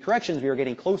these stringy corrections, we are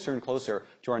getting closer and closer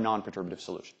to our non-perturbative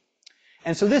solution.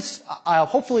 And so this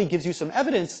hopefully gives you some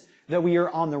evidence that we are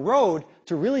on the road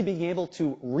to really being able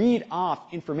to read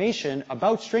off information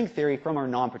about string theory from our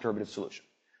non-perturbative solution.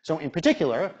 So in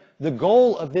particular, the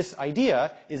goal of this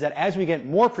idea is that as we get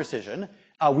more precision,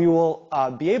 we will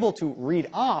be able to read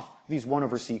off these 1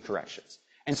 over c corrections.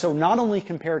 And so not only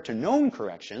compare to known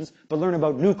corrections, but learn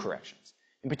about new corrections.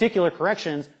 In particular,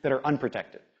 corrections that are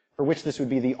unprotected, for which this would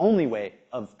be the only way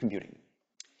of computing.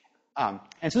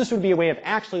 And so this would be a way of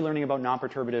actually learning about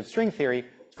non-perturbative string theory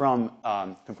from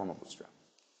conformal bootstrap.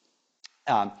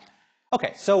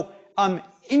 Okay, so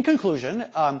in conclusion,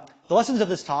 the lessons of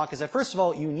this talk is that first of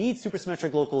all, you need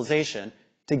supersymmetric localization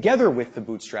together with the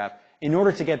bootstrap in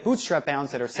order to get bootstrap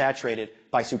bounds that are saturated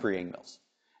by superioring mills.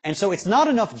 And so it's not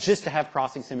enough just to have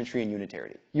crossing symmetry and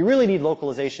unitarity. You really need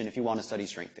localization if you want to study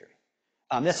string theory.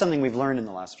 That's something we've learned in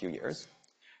the last few years.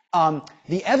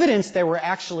 The evidence that we're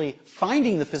actually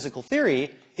finding the physical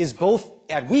theory is both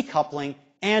at weak coupling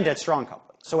and at strong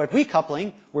coupling. So at weak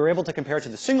coupling, we're able to compare to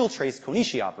the single trace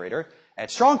Konishi operator. At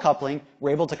strong coupling, we're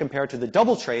able to compare to the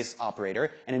double trace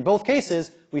operator. And in both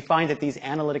cases, we find that these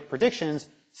analytic predictions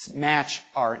match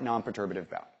our non-perturbative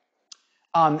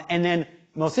bound. And then,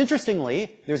 most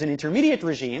interestingly, there's an intermediate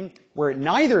regime where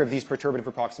neither of these perturbative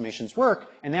approximations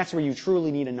work, and that's where you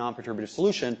truly need a non-perturbative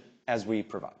solution, as we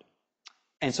provide.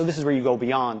 And so this is where you go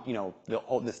beyond,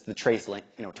 the trace link,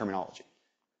 terminology,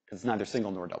 because it's neither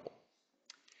single nor double.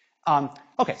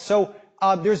 Okay, so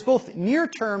there's both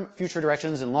near-term future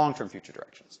directions and long-term future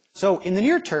directions. So in the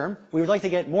near term, we would like to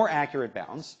get more accurate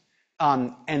bounds,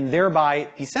 and thereby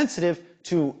be sensitive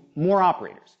to more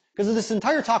operators. Because in this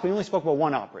entire talk, we only spoke about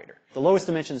one operator, the lowest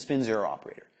dimension spin zero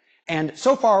operator. And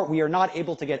so far, we are not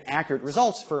able to get accurate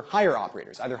results for higher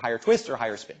operators, either higher twist or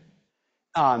higher spin.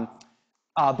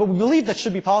 But we believe that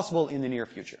should be possible in the near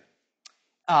future.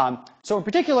 So in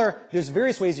particular, there's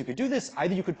various ways you could do this.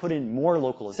 Either you could put in more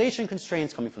localization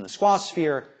constraints coming from the squash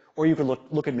sphere, or you could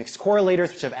look at mixed correlators,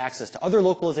 which have access to other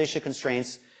localization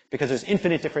constraints, because there's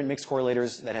infinite different mixed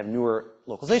correlators that have newer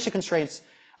localization constraints.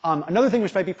 Another thing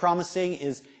which might be promising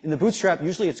is in the Bootstrap,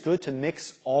 usually it's good to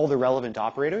mix all the relevant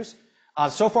operators.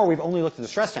 So far, we've only looked at the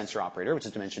stress tensor operator, which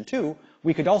is dimension 2.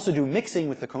 We could also do mixing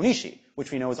with the Konishi,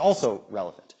 which we know is also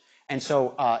relevant. And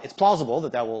so it's plausible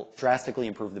that that will drastically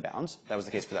improve the bounds. That was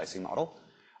the case for the Ising model.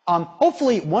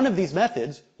 Hopefully, one of these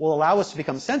methods will allow us to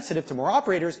become sensitive to more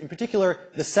operators, in particular,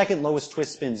 the second lowest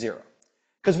twist spin 0.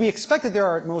 Because we expect that there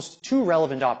are at most 2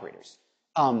 relevant operators.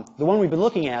 The one we've been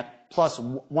looking at plus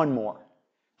one more.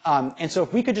 And so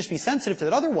if we could just be sensitive to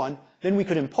that other one, then we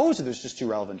could impose that there's just 2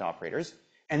 relevant operators.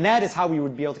 And that is how we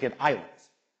would be able to get islands.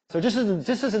 So just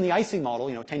as in the Ising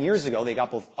model, 10 years ago, they got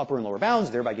both upper and lower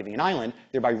bounds, thereby giving an island,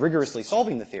 thereby rigorously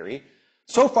solving the theory.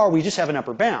 So far, we just have an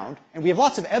upper bound, and we have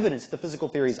lots of evidence that the physical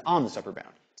theory is on this upper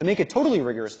bound. To make it totally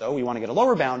rigorous, though, we want to get a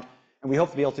lower bound, and we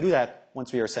hope to be able to do that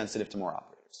once we are sensitive to more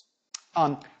operators.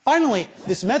 Finally,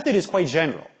 this method is quite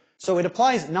general. So it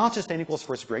applies not just to n equals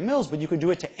first Bragg-Mills, but you can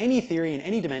do it to any theory in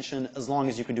any dimension as long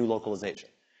as you can do localization,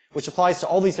 which applies to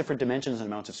all these different dimensions and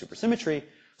amounts of supersymmetry.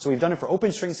 So we've done it for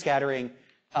open string scattering,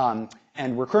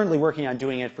 and we're currently working on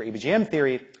doing it for ABGM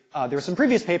theory. There were some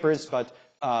previous papers, but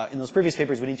in those previous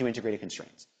papers, we need to integrate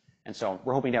constraints. And so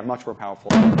we're hoping to have much more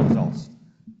powerful results.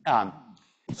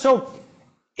 So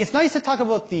it's nice to talk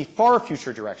about the far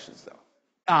future directions,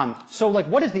 though. So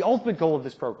what is the ultimate goal of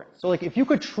this program? So if you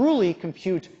could truly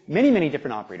compute many, many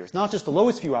different operators, not just the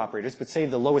lowest few operators, but say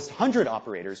the lowest 100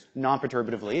 operators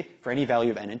non-perturbatively for any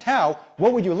value of n and tau,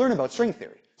 what would you learn about string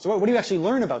theory? So what do you actually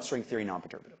learn about string theory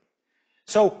non-perturbative?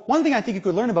 So one thing I think you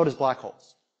could learn about is black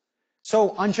holes.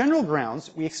 So on general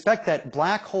grounds, we expect that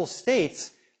black hole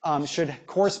states should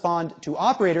correspond to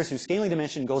operators whose scaling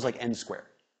dimension goes like n squared.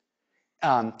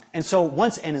 And so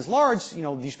once n is large, you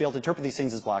should be able to interpret these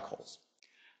things as black holes.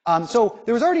 So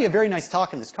there was already a very nice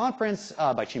talk in this conference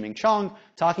by Qiming Chang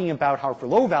talking about how for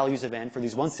low values of n, for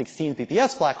these 1/16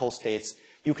 PPS black hole states,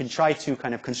 you can try to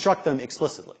kind of construct them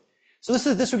explicitly. So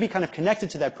this would be kind of connected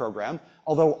to that program,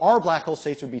 although our black hole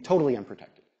states would be totally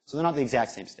unprotected. So they're not the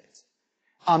exact same states.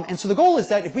 And so the goal is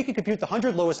that if we could compute the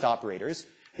 100 lowest operators,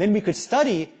 then we could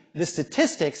study the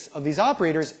statistics of these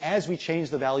operators as we change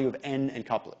the value of n and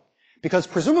coupling. Because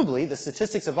presumably, the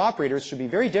statistics of operators should be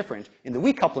very different in the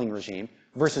weak coupling regime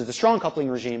versus the strong coupling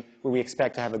regime where we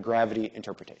expect to have a gravity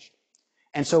interpretation.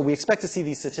 And so we expect to see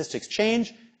these statistics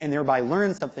change and thereby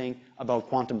learn something about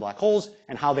quantum black holes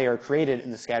and how they are created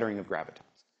in the scattering of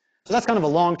gravitons. So that's kind of a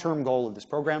long-term goal of this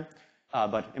program,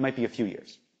 but it might be a few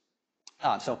years.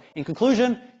 So in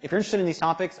conclusion, if you're interested in these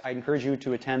topics, I'd encourage you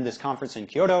to attend this conference in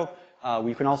Kyoto.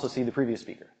 You can also see the previous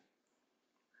speaker.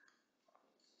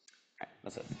 All right,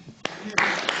 that's it.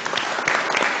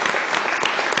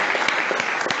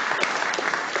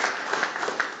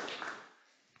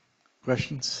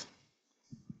 Questions?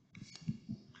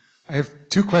 I have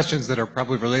 2 questions that are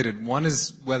probably related. One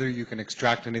is whether you can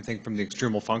extract anything from the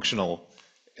extremal functional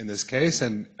in this case,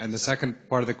 and the second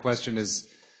part of the question is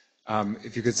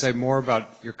if you could say more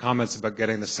about your comments about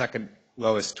getting the second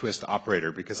lowest twist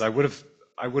operator, because I would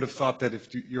have thought that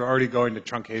if you're already going to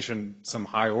truncation, some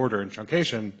high order in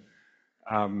truncation,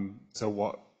 so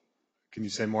what? Can you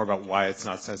say more about why it's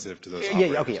not sensitive to those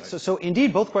operators? Okay. So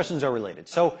indeed, both questions are related.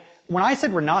 So when I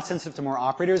said we're not sensitive to more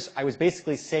operators, I was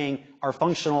basically saying our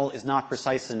functional is not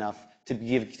precise enough to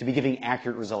be giving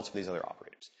accurate results for these other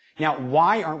operators. Now,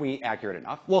 why aren't we accurate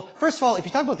enough? Well, first of all, if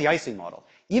you talk about the Ising model,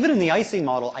 even in the Ising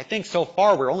model, I think so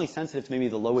far we're only sensitive to maybe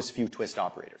the lowest few twist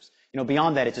operators.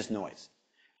 Beyond that, it's just noise.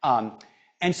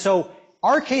 And so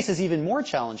our case is even more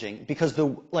challenging because the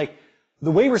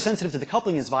way we're sensitive to the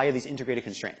coupling is via these integrated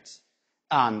constraints.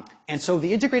 And so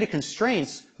the integrated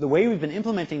constraints, the way we've been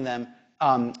implementing them,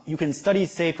 you can study,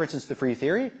 say, for instance, the free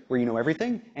theory, where you know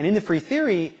everything. And in the free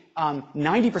theory,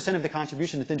 90% of the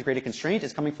contribution to the integrated constraint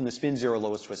is coming from the spin zero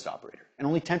lowest twist operator. And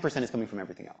only 10% is coming from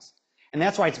everything else. And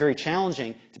that's why it's very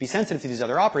challenging to be sensitive to these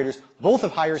other operators, both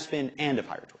of higher spin and of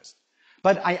higher twist.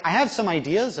 But I have some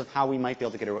ideas of how we might be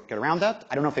able to get around that.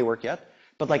 I don't know if they work yet.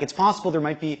 But like it's possible there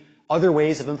might be other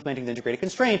ways of implementing the integrated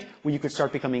constraint where you could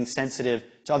start becoming sensitive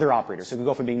to other operators. So we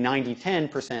go from being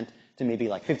 90-10% to maybe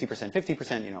like 50%,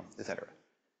 50%, you know, et cetera.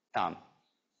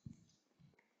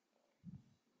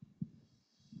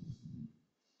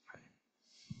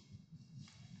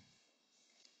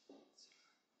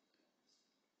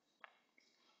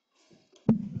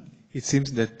 It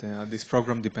seems that this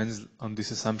program depends on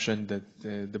this assumption that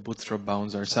the bootstrap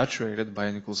bounds are saturated by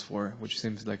n equals 4, which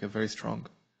seems like a very strong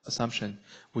assumption,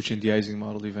 which in the Ising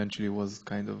model eventually was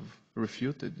kind of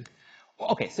refuted.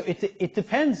 Okay, so it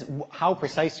depends how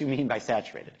precise you mean by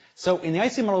saturated. So in the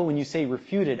Ising model, when you say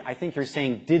refuted, I think you're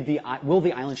saying will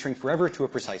the island shrink forever to a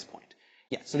precise point?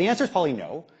 Yeah, so the answer is probably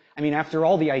no. I mean, after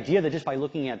all, the idea that just by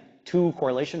looking at two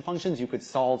correlation functions you could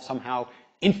solve somehow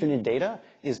infinite data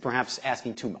is perhaps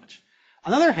asking too much.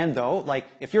 On the other hand, though, like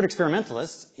if you're an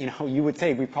experimentalist, you know, you would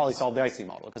say we probably solved the Ising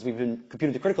model because we've been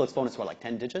computed the critical exponents for like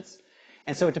 10 digits.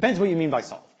 And so it depends what you mean by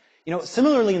solve. You know,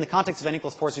 similarly, in the context of n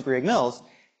equals 4 super Mills,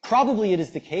 probably it is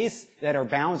the case that our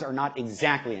bounds are not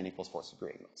exactly n equals 4 super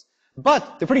Mills.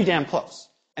 But they're pretty damn close.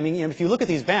 I mean, you know, if you look at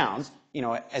these bounds, you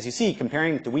know, as you see,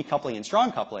 comparing to weak coupling and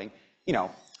strong coupling, you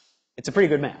know, it's a pretty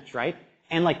good match, right?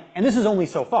 And this is only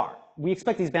so far. We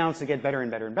expect these bounds to get better and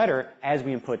better and better as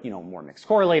we input, you know, more mixed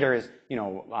correlators, you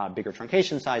know, bigger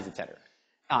truncation size, et cetera.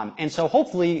 And so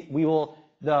hopefully we will,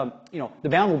 the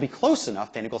bound will be close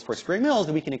enough to n equals 4 super Mills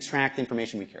that we can extract the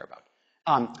information we care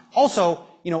about. Also,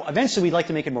 you know, eventually we'd like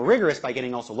to make it more rigorous by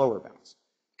getting also lower bounds.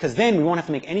 Because then we won't have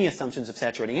to make any assumptions of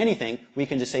saturating anything. We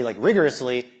can just say, like,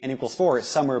 rigorously, n equals 4 is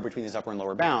somewhere between these upper and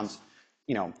lower bounds,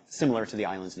 you know, similar to the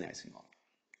islands in the Ising model.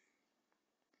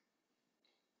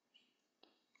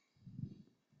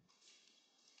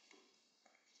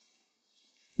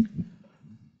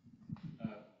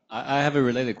 I have a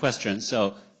related question.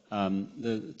 So, in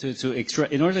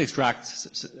order to extract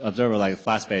observer like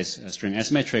flat-space string S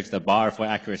matrix, the bar for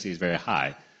accuracy is very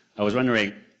high. I was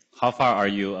wondering, how far are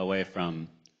you away from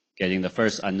getting the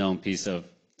first unknown piece of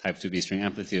type 2B string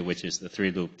amplitude, which is the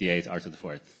 3-loop D8 R to the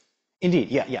 4th?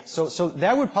 Indeed, yeah. So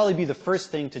that would probably be the first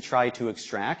thing to try to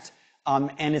extract.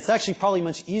 And it's actually probably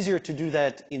much easier to do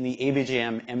that in the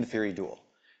ABJM M-theory dual.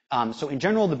 So in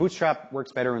general, the bootstrap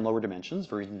works better in lower dimensions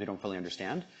for reasons we don't fully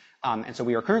understand. And so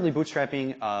we are currently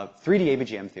bootstrapping 3D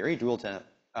ABGM theory, dual to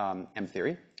M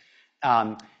theory.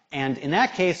 And in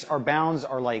that case, our bounds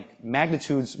are like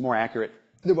magnitudes more accurate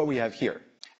than what we have here.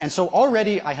 And so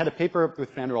already I had a paper with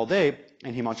Fernando Alday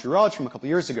and Himanshu Raj from a couple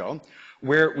years ago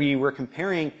where we were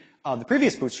comparing the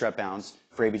previous bootstrap bounds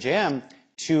for ABJM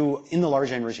to, in the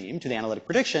large N regime, to the analytic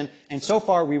prediction. And so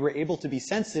far we were able to be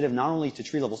sensitive not only to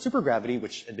tree level supergravity,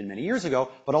 which had been many years ago,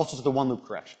 but also to the one loop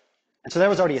correction. And so that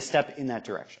was already a step in that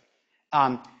direction.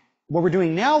 What we're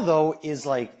doing now, though, is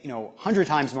like, you know, 100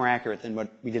 times more accurate than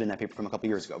what we did in that paper from a couple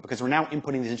years ago, because we're now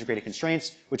inputting these integrated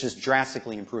constraints, which has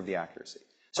drastically improved the accuracy.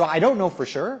 So I don't know for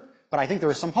sure, but I think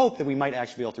there is some hope that we might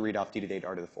actually be able to read off D to the 8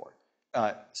 R to the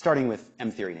 4, starting with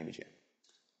M theory and ABGM.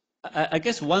 I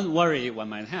guess one worry one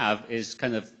might have is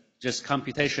kind of just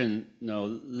computational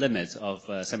limits of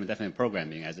semi-definite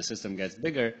programming. As the system gets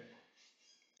bigger,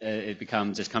 it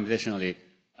becomes just computationally,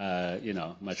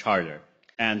 much harder.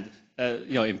 And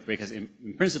because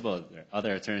in principle, there are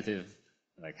other alternatives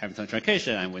like Hamilton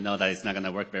truncation, and we know that it's not going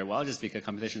to work very well just because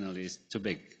computationally it's too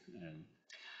big.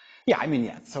 Yeah, I mean,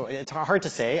 yeah. So it's hard to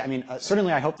say. I mean,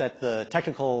 certainly I hope that the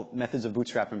technical methods of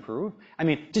Bootstrap improve. I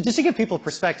mean, just to give people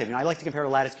perspective, you know, I like to compare to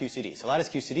lattice QCD. So lattice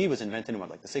QCD was invented in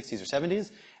what, like the 60s or 70s?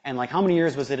 And like how many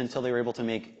years was it until they were able to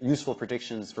make useful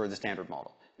predictions for the standard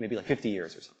model? Maybe like 50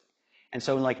 years or something. And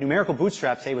so like numerical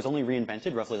Bootstrap, say, was only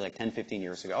reinvented roughly like 10, 15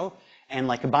 years ago. And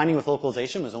like combining with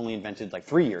localization was only invented like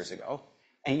 3 years ago.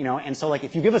 And, you know, and so like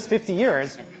if you give us 50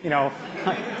 years, you know,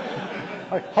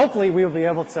 hopefully we'll be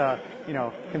able to, you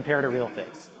know, compare to real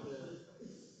things.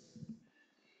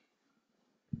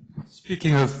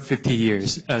 Speaking of 50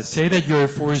 years, say that you're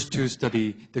forced to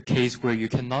study the case where you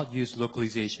cannot use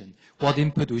localization. What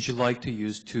input would you like to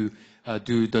use to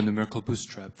do the numerical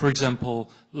bootstrap? For example,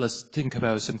 let's think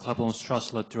about some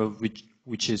Clapeyron-Strauss letter,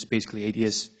 which is basically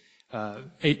ADS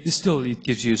it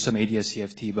gives you some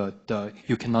ADS-CFT, but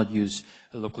you cannot use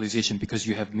localization because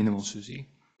you have minimal SUSY.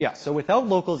 Yeah, so without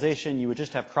localization, you would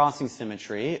just have crossing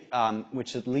symmetry,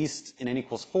 which at least in n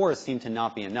equals 4 seemed to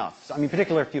not be enough. So, I mean, in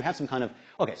particular, if you have some kind of,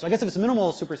 okay, so I guess if it's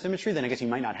minimal supersymmetry, then I guess you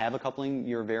might not have a coupling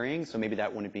you're varying, so maybe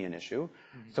that wouldn't be an issue.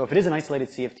 So if it is an isolated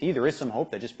CFT, there is some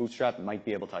hope that just Bootstrap might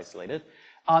be able to isolate it.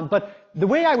 But the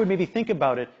way I would maybe think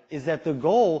about it is that the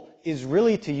goal is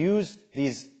really to use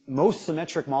these most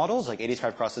symmetric models, like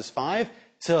 85 crosses 5,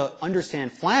 to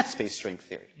understand flat space string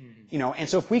theory. You know, and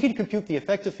so if we could compute the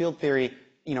effective field theory,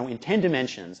 you know, in 10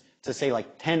 dimensions to say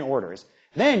like 10 orders,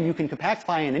 then you can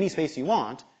compactify in any space you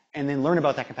want and then learn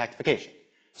about that compactification.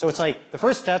 So it's like the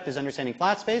first step is understanding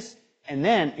flat space, and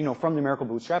then, you know, from numerical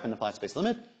bootstrap and the flat space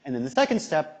limit, and then the second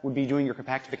step would be doing your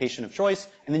compactification of choice,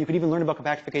 and then you could even learn about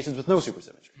compactifications with no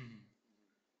supersymmetry.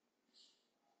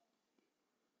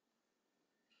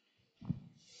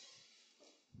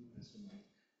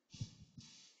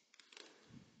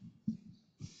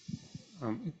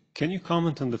 Can you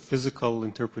comment on the physical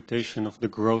interpretation of the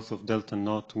growth of delta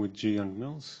naught with G and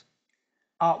Mills?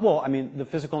 Well, I mean, the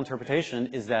physical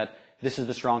interpretation is that this is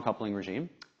the strong coupling regime,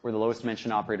 where the lowest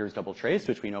dimension operator is double traced,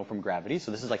 which we know from gravity.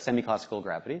 So this is like semi-classical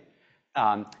gravity.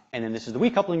 And then this is the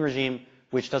weak coupling regime,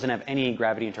 which doesn't have any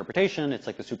gravity interpretation. It's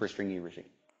like the super stringy regime.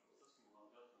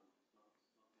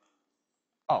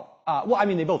 Oh, well, I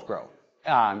mean, they both grow.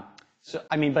 So,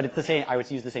 I mean, but it's the same, I would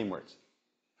use the same words.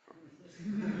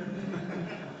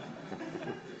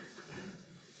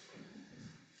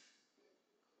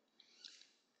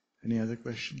 Any other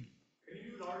question? Can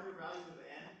you do larger values of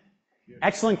n?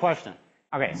 Excellent question.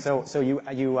 Okay, so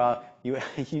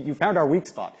you found our weak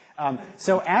spot.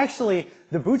 So actually,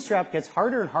 the bootstrap gets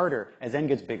harder and harder as n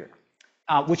gets bigger,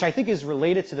 which I think is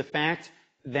related to the fact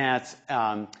that,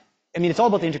 I mean, it's all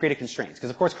about the integrated constraints,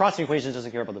 because of course crossing equations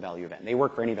doesn't care about the value of n. They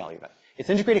work for any value of n. It's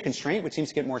integrated constraint, which seems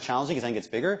to get more challenging as n gets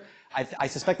bigger. I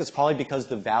suspect that's probably because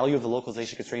the value of the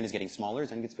localization constraint is getting smaller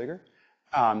as n gets bigger.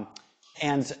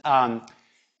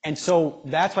 And so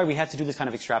that's why we had to do this kind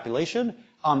of extrapolation.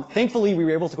 Thankfully, we were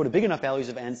able to go to big enough values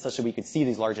of n such that we could see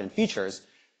these large n features.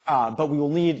 But we will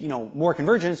need, you know, more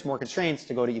convergence, more constraints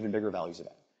to go to even bigger values of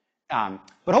n.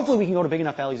 But hopefully we can go to big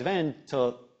enough values of n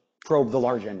to probe the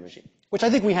large n regime, which I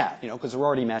think we have, you know, because we're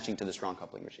already matching to the strong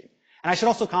coupling regime. And I should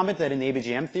also comment that in the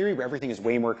ABGM theory, where everything is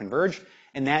way more converged,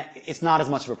 and that it's not as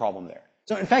much of a problem there.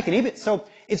 So in fact, so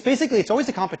it's basically, it's always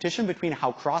a competition between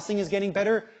how crossing is getting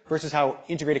better versus how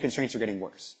integrated constraints are getting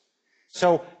worse.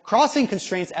 So crossing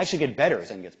constraints actually get better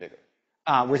as n gets bigger,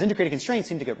 whereas integrated constraints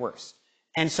seem to get worse.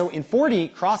 And so in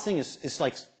 4D, crossing is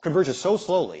like converges so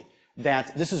slowly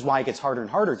that this is why it gets harder and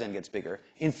harder as n gets bigger.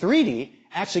 In 3D,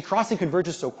 actually crossing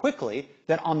converges so quickly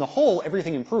that on the whole,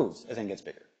 everything improves as n gets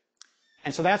bigger.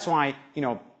 And so that's why, you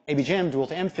know, ABGM dual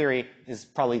to M theory is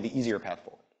probably the easier path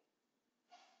forward.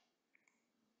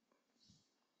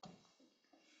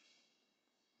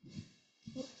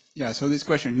 Yeah, so this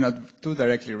question is not too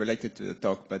directly related to the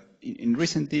talk, but in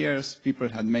recent years, people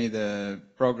had made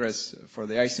progress for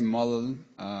the Ising model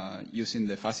using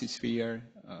the fuzzy sphere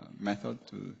method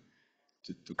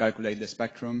to calculate the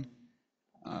spectrum.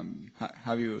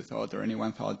 Have you thought, or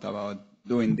anyone thought about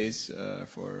doing this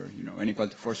for, you know, n equal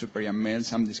to 4 super young male,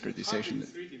 some discretization?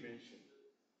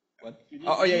 What?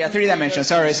 Oh, yeah, 3 dimensions.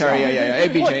 Sorry, yeah.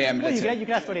 ABJM. Well, you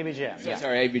could ask about ABJM. Yeah.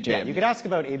 Sorry, ABJM. Yeah, you could ask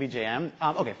about ABJM.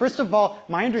 Okay, first of all,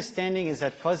 my understanding is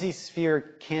that fuzzy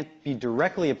sphere can't be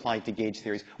directly applied to gauge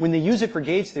theories. When they use it for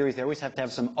gauge theories, they always have to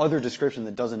have some other description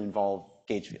that doesn't involve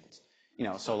gauge fields. You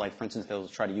know, so like, for instance, they'll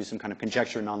try to use some kind of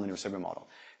conjecture nonlinear sigma model.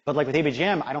 But like with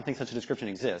ABJM, I don't think such a description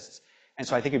exists. And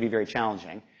so I think it'd be very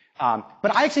challenging.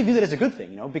 But I actually view that as a good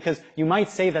thing, you know, because you might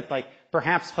say that, like,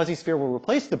 perhaps fuzzy sphere will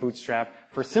replace the bootstrap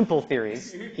for simple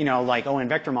theories, you know, like ON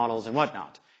vector models and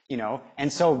whatnot, you know.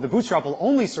 And so the bootstrap will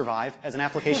only survive as an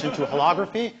application to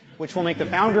holography, which will make the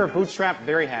founder of Bootstrap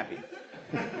very happy.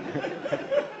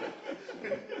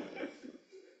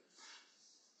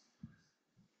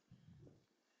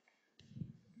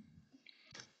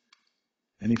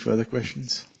 Any further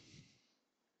questions?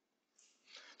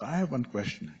 I have one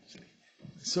question, actually.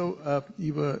 So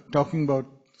you were talking about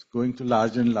going to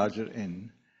larger and larger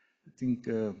n. I think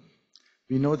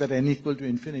we know that n equal to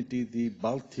infinity, the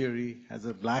bulk theory has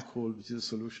a black hole, which is a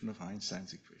solution of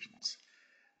Einstein's equations.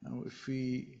 Now, if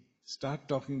we start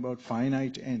talking about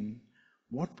finite n,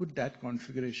 what would that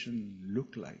configuration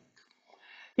look like?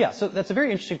 Yeah, so that's a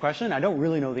very interesting question. I don't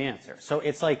really know the answer. So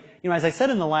it's like, you know, as I said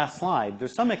in the last slide,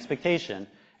 there's some expectation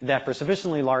that for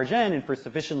sufficiently large n and for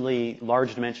sufficiently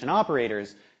large dimension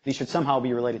operators, these should somehow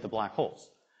be related to black holes.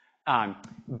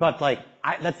 But like,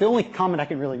 that's the only comment I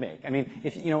could really make. I mean,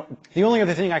 if, you know, the only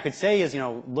other thing I could say is, you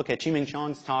know, look at Qiming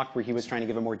Chang's talk where he was trying to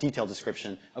give a more detailed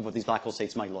description of what these black hole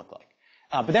states might look like.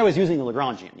 But that was using the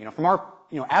Lagrangian. You know, from our,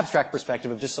 you know, abstract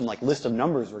perspective of just some like list of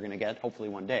numbers we're going to get, hopefully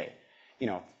one day, you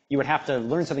know, you would have to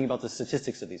learn something about the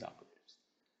statistics of these operators.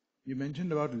 You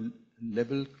mentioned about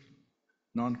level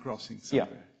non-crossing somewhere.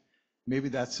 Yeah. Maybe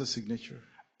that's a signature.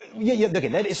 Yeah, okay,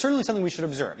 that is certainly something we should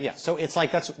observe. Yeah, so it's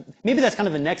like maybe that's kind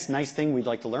of the next nice thing we'd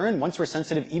like to learn. Once we're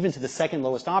sensitive even to the second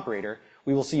lowest operator,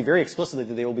 we will see very explicitly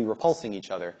that they will be repulsing each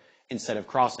other instead of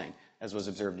crossing, as was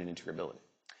observed in integrability.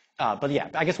 But yeah,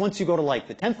 I guess once you go to like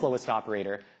the 10th lowest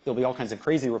operator, there'll be all kinds of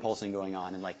crazy repulsing going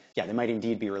on, and like, yeah, they might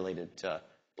indeed be related to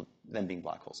them being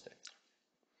black hole states.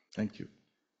 Thank you.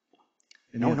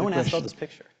 No one asked about this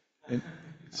picture.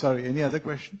 Sorry, any other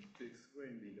question?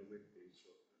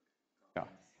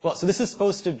 Well, so this is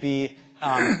supposed to be,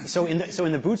 so in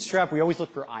the Bootstrap, we always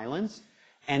look for islands.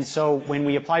 And so when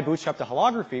we apply Bootstrap to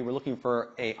holography, we're looking for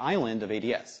an island of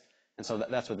ADS. And so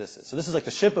that's what this is. So this is like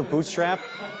the ship of Bootstrap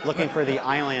looking for the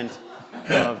island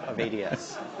of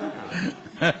ADS.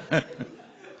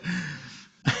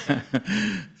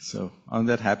 So on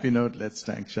that happy note, let's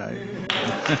thank Shai.